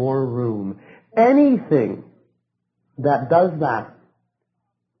there's more room, anything that does that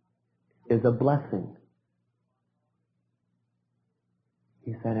is a blessing.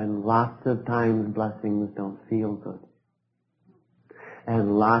 He said, and lots of times blessings don't feel good.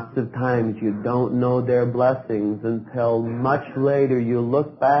 And lots of times you don't know they're blessings until much later you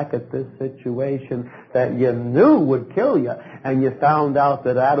look back at this situation that you knew would kill you, and you found out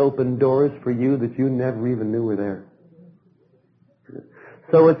that opened doors for you that you never even knew were there.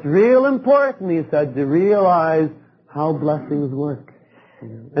 So it's real important, he said, to realize how blessings work.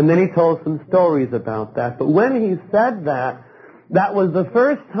 And then he told some stories about that. But when he said that, that was the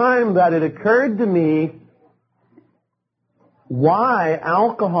first time that it occurred to me why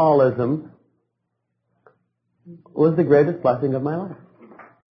alcoholism was the greatest blessing of my life.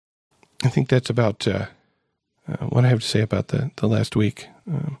 I think that's about what I have to say about the last week.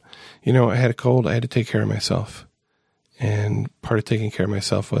 I had a cold. I had to take care of myself. And part of taking care of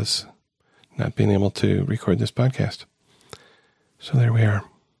myself was not being able to record this podcast. So there we are.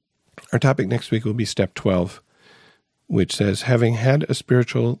 Our topic next week will be step 12, which says, having had a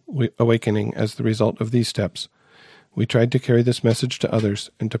spiritual awakening as the result of these steps, we tried to carry this message to others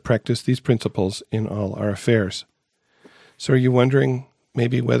and to practice these principles in all our affairs. So are you wondering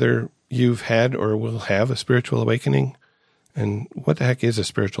maybe whether you've had or will have a spiritual awakening? And what the heck is a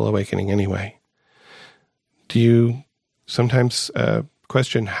spiritual awakening anyway? Do you sometimes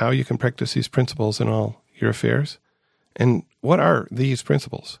question how you can practice these principles in all your affairs? And what are these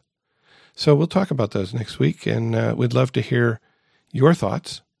principles? So we'll talk about those next week, and we'd love to hear your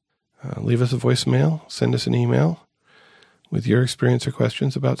thoughts. Leave us a voicemail, send us an email with your experience or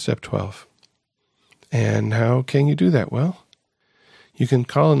questions about Step 12. And how can you do that? Well, you can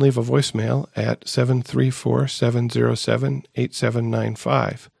call and leave a voicemail at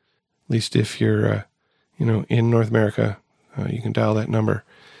 734-707-8795. At least if you're, in North America, you can dial that number.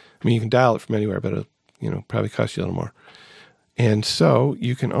 I mean, you can dial it from anywhere, but it'll, probably cost you a little more. And so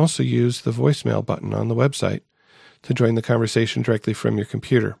you can also use the voicemail button on the website to join the conversation directly from your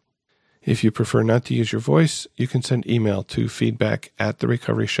computer. If you prefer not to use your voice, you can send email to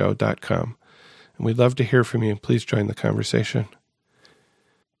feedback@therecoveryshow.com. And we'd love to hear from you. Please join the conversation.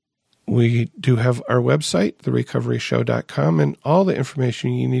 We do have our website, therecoveryshow.com, and all the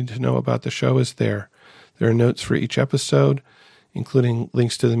information you need to know about the show is there. There are notes for each episode, including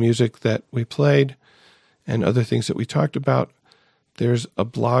links to the music that we played and other things that we talked about. There's a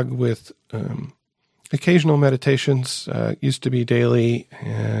blog with occasional meditations, used to be daily,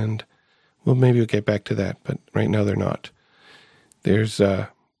 and maybe we'll get back to that, but right now they're not. There's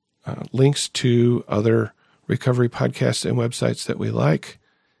links to other recovery podcasts and websites that we like,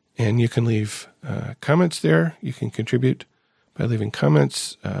 and you can leave comments there. You can contribute by leaving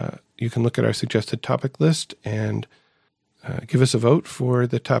comments. You can look at our suggested topic list and give us a vote for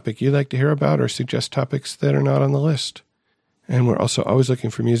the topic you'd like to hear about or suggest topics that are not on the list. And we're also always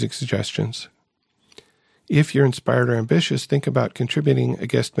looking for music suggestions. If you're inspired or ambitious, think about contributing a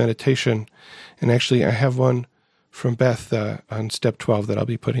guest meditation. And actually, I have one from Beth on Step 12 that I'll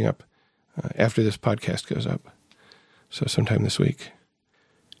be putting up after this podcast goes up. So sometime this week.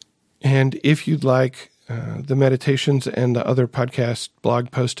 And if you'd like the meditations and the other podcast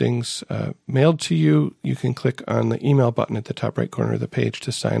blog postings mailed to you, you can click on the email button at the top right corner of the page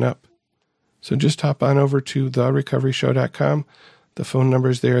to sign up. So just hop on over to therecoveryshow.com. The phone number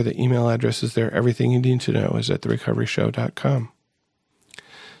is there, the email address is there. Everything you need to know is at therecoveryshow.com.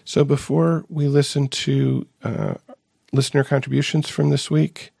 So before we listen to listener contributions from this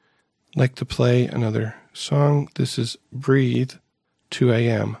week, I'd like to play another song. This is Breathe, 2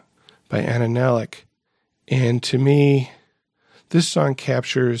 a.m. by Anna Nalick. And to me, this song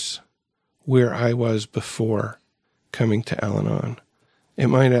captures where I was before coming to Al-Anon. It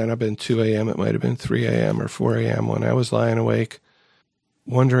might not have been 2 a.m., it might have been 3 a.m. or 4 a.m. when I was lying awake,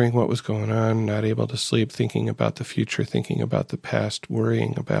 wondering what was going on, not able to sleep, thinking about the future, thinking about the past,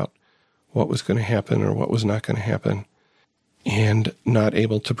 worrying about what was going to happen or what was not going to happen, and not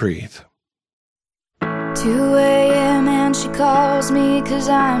able to breathe. 2 a.m. and she calls me 'cause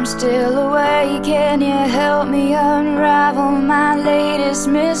I'm still awake. Can you help me unravel my latest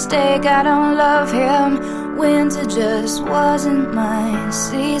mistake? I don't love him, winter just wasn't my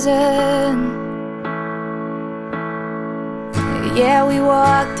season. Yeah, we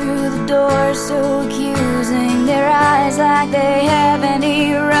walk through the door so accusing, their eyes like they have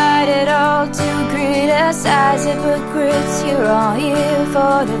any right at all to criticize. Hypocrites, you're all here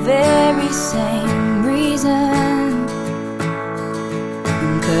for the very same reason.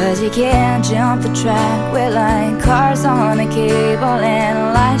 'Cause you can't jump the track, we're like cars on a cable,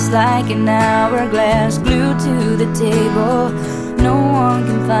 and life's like an hourglass glued to the table. No one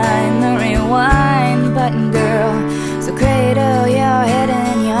can find the rewind button, girl, so cradle your head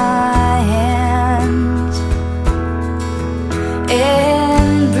in your hands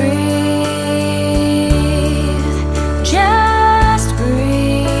and breathe, just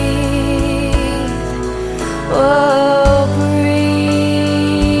breathe. Oh, breathe,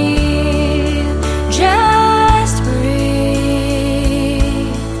 just breathe.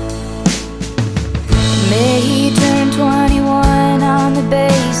 May he turn 21 on the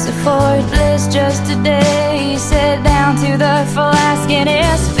base of Fort Bliss just today. Sat down to the flask and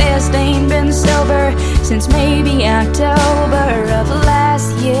his fist ain't been sober since maybe October of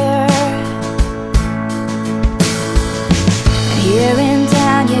last year. Here in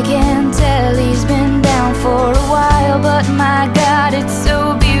town you can tell he's been down for a while, but my God, it's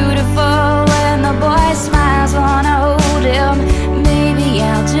so beautiful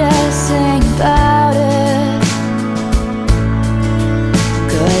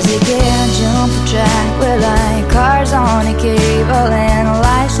can't jump the track. We're like cars on a cable, and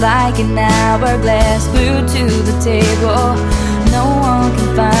life's like an hourglass glued to the table. No one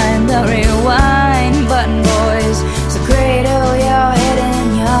can find the rewind button, boys, so cradle your head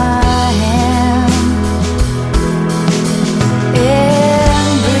in your hand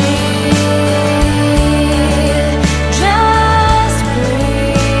and breathe, just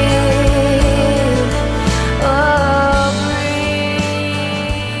breathe, oh breathe,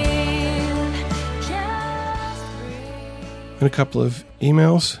 just breathe. And a couple of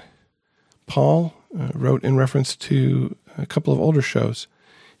emails. Paul wrote in reference to a couple of older shows.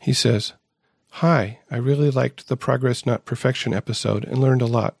 He says, "Hi, I really liked the Progress Not Perfection episode and learned a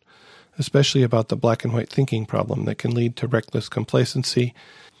lot, especially about the black and white thinking problem that can lead to reckless complacency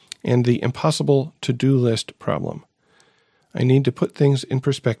and the impossible to-do list problem. I need to put things in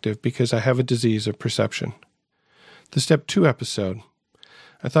perspective because I have a disease of perception. The Step 2 episode.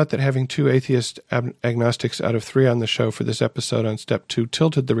 I thought that having 2 atheist agnostics out of 3 on the show for this episode on Step 2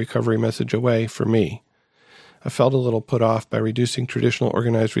 tilted the recovery message away for me. I felt a little put off by reducing traditional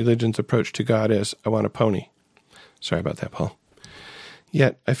organized religion's approach to God as, I want a pony." Sorry about that, Paul.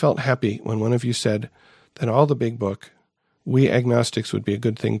 "Yet, I felt happy when one of you said that all the big book, we agnostics would be a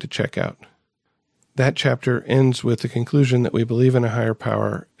good thing to check out. That chapter ends with the conclusion that we believe in a higher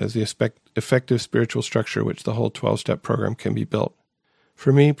power as the effective spiritual structure which the whole 12-step program can be built.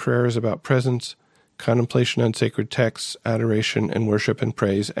 For me, prayer is about presence, contemplation on sacred texts, adoration and worship and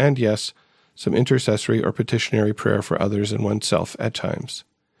praise, and yes, some intercessory or petitionary prayer for others and oneself at times.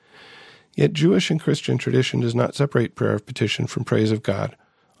 Yet Jewish and Christian tradition does not separate prayer of petition from praise of God.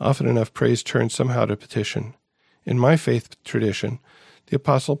 Often enough, praise turns somehow to petition. In my faith tradition, the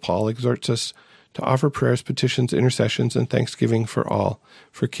Apostle Paul exhorts us to offer prayers, petitions, intercessions, and thanksgiving for all,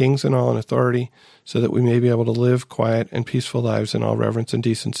 for kings and all in authority, so that we may be able to live quiet and peaceful lives in all reverence and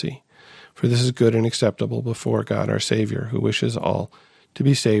decency. For this is good and acceptable before God our Savior, who wishes all to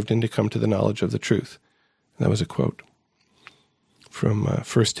be saved and to come to the knowledge of the truth." That was a quote from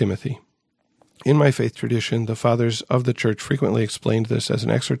 1 Timothy. In my faith tradition, the fathers of the church frequently explained this as an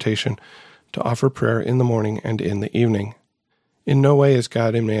exhortation to offer prayer in the morning and in the evening. In no way is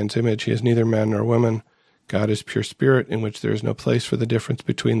God in man's image. He is neither man nor woman. God is pure spirit, in which there is no place for the difference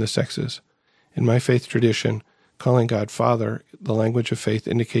between the sexes. In my faith tradition, calling God Father, the language of faith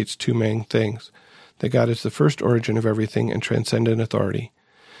indicates 2 main things: that God is the first origin of everything and transcendent authority,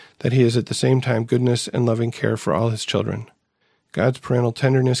 that he is at the same time goodness and loving care for all his children. God's parental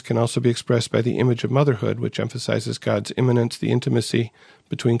tenderness can also be expressed by the image of motherhood, which emphasizes God's immanence, the intimacy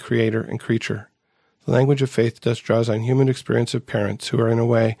between creator and creature. The language of faith thus draws on human experience of parents who are, in a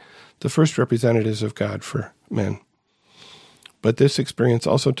way, the first representatives of God for men. But this experience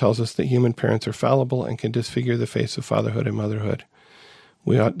also tells us that human parents are fallible and can disfigure the face of fatherhood and motherhood.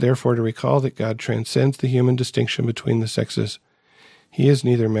 We ought therefore to recall that God transcends the human distinction between the sexes. He is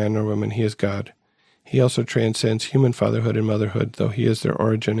neither man nor woman, he is God. He also transcends human fatherhood and motherhood, though he is their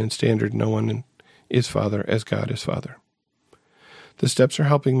origin and standard. No one is father as God is Father. The steps are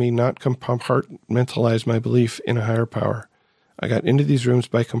helping me not compartmentalize my belief in a higher power. I got into these rooms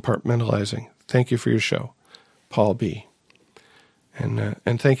by compartmentalizing. Thank you for your show. Paul B.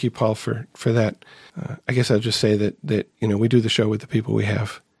 And thank you, Paul, for that. I guess I'll just say that we do the show with the people we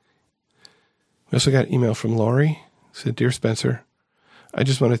have. We also got an email from Lori. It said, "Dear Spencer, I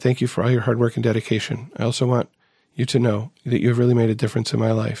just want to thank you for all your hard work and dedication. I also want you to know that you have really made a difference in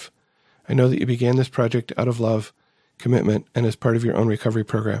my life. I know that you began this project out of love, commitment, and as part of your own recovery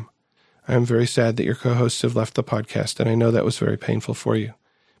program. I am very sad that your co-hosts have left the podcast, and I know that was very painful for you.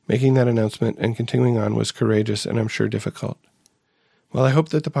 Making that announcement and continuing on was courageous and I'm sure difficult. While I hope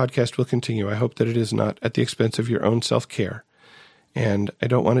that the podcast will continue, I hope that it is not at the expense of your own self-care, and I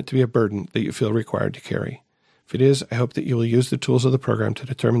don't want it to be a burden that you feel required to carry. If it is, I hope that you will use the tools of the program to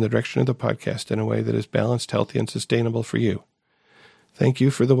determine the direction of the podcast in a way that is balanced, healthy, and sustainable for you. Thank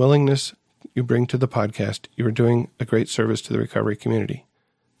you for the willingness you bring to the podcast. You are doing a great service to the recovery community.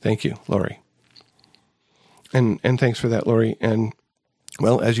 Thank you, Lori." And thanks for that, Lori. And,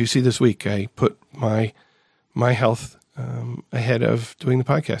 well, as you see this week, I put my health ahead of doing the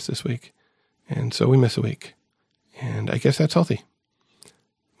podcast this week. And so we miss a week. And I guess that's healthy.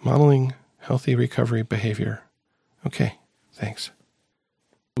 Modeling healthy recovery behavior. Okay, thanks.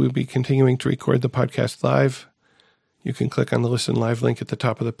 We'll be continuing to record the podcast live. You can click on the Listen Live link at the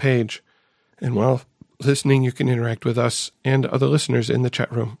top of the page. And while listening, you can interact with us and other listeners in the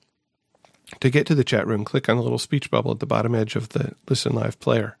chat room. To get to the chat room, click on the little speech bubble at the bottom edge of the Listen Live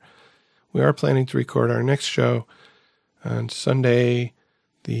player. We are planning to record our next show on Sunday,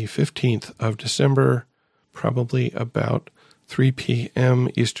 the 15th of December, probably about 3 p.m.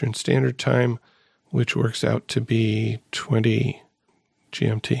 Eastern Standard Time, which works out to be 20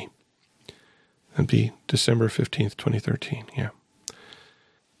 GMT. That'd be December 15th, 2013, yeah.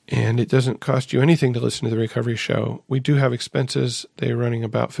 And it doesn't cost you anything to listen to The Recovery Show. We do have expenses. They're running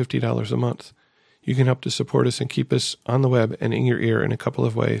about $50 a month. You can help to support us and keep us on the web and in your ear in a couple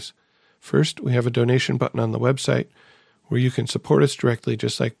of ways. First, we have a donation button on the website where you can support us directly,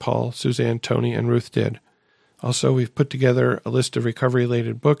 just like Paul, Suzanne, Tony, and Ruth did. Also, we've put together a list of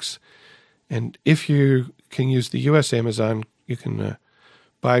recovery-related books, and if you can use the U.S. Amazon, you can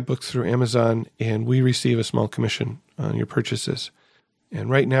buy books through Amazon, and we receive a small commission on your purchases.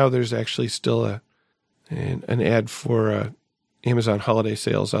 And right now, there's actually still an ad for Amazon holiday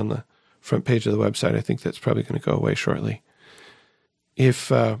sales on the front page of the website. I think that's probably going to go away shortly.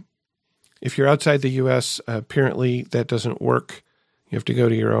 If you're outside the U.S., apparently that doesn't work. You have to go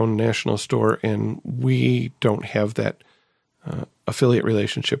to your own national store, and we don't have that affiliate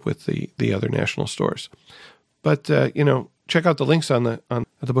relationship with the other national stores. But check out the links on the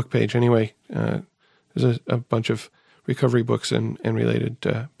book page. Anyway, there's a bunch of recovery books and related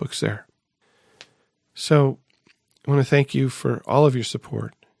books there. So I want to thank you for all of your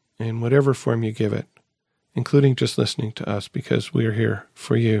support in whatever form you give it, including just listening to us, because we are here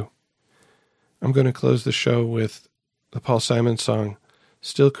for you. I'm going to close the show with the Paul Simon song,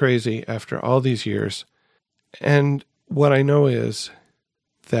 Still Crazy After All These Years. And what I know is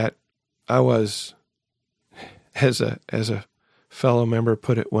that I was, as a fellow member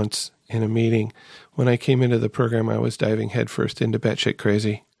put it once in a meeting, when I came into the program, I was diving headfirst into batshit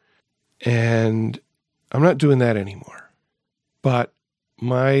crazy. And I'm not doing that anymore. But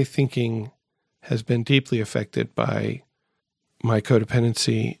my thinking has been deeply affected by my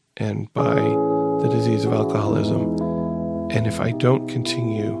codependency and by the disease of alcoholism. And if I don't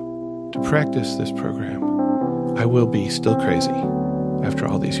continue to practice this program, I will be still crazy after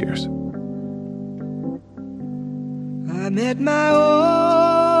all these years. I met my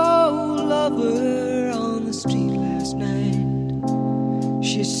old lover on the street last night.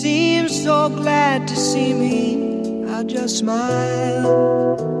 She seemed so glad to see me. I just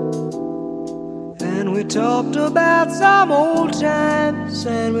smiled. And we talked about some old times,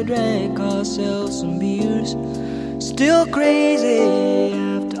 and we drank ourselves some beers. Still crazy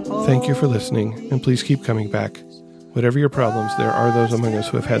after all. Thank you for listening, and please keep coming back. Whatever your problems, there are those among us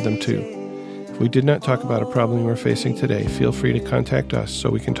who have had them too. If we did not talk about a problem we're facing today, feel free to contact us so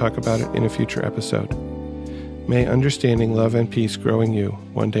we can talk about it in a future episode. May understanding, love, and peace grow in you,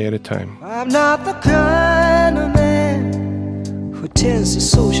 one day at a time. I'm not the kind of man who tends to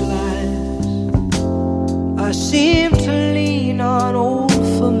socialize. I seem to lean on old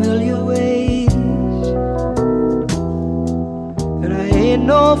familiar ways, and I ain't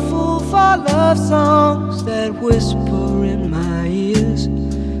no fool for love songs that whisper in my ears.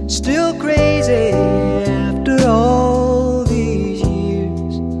 Still crazy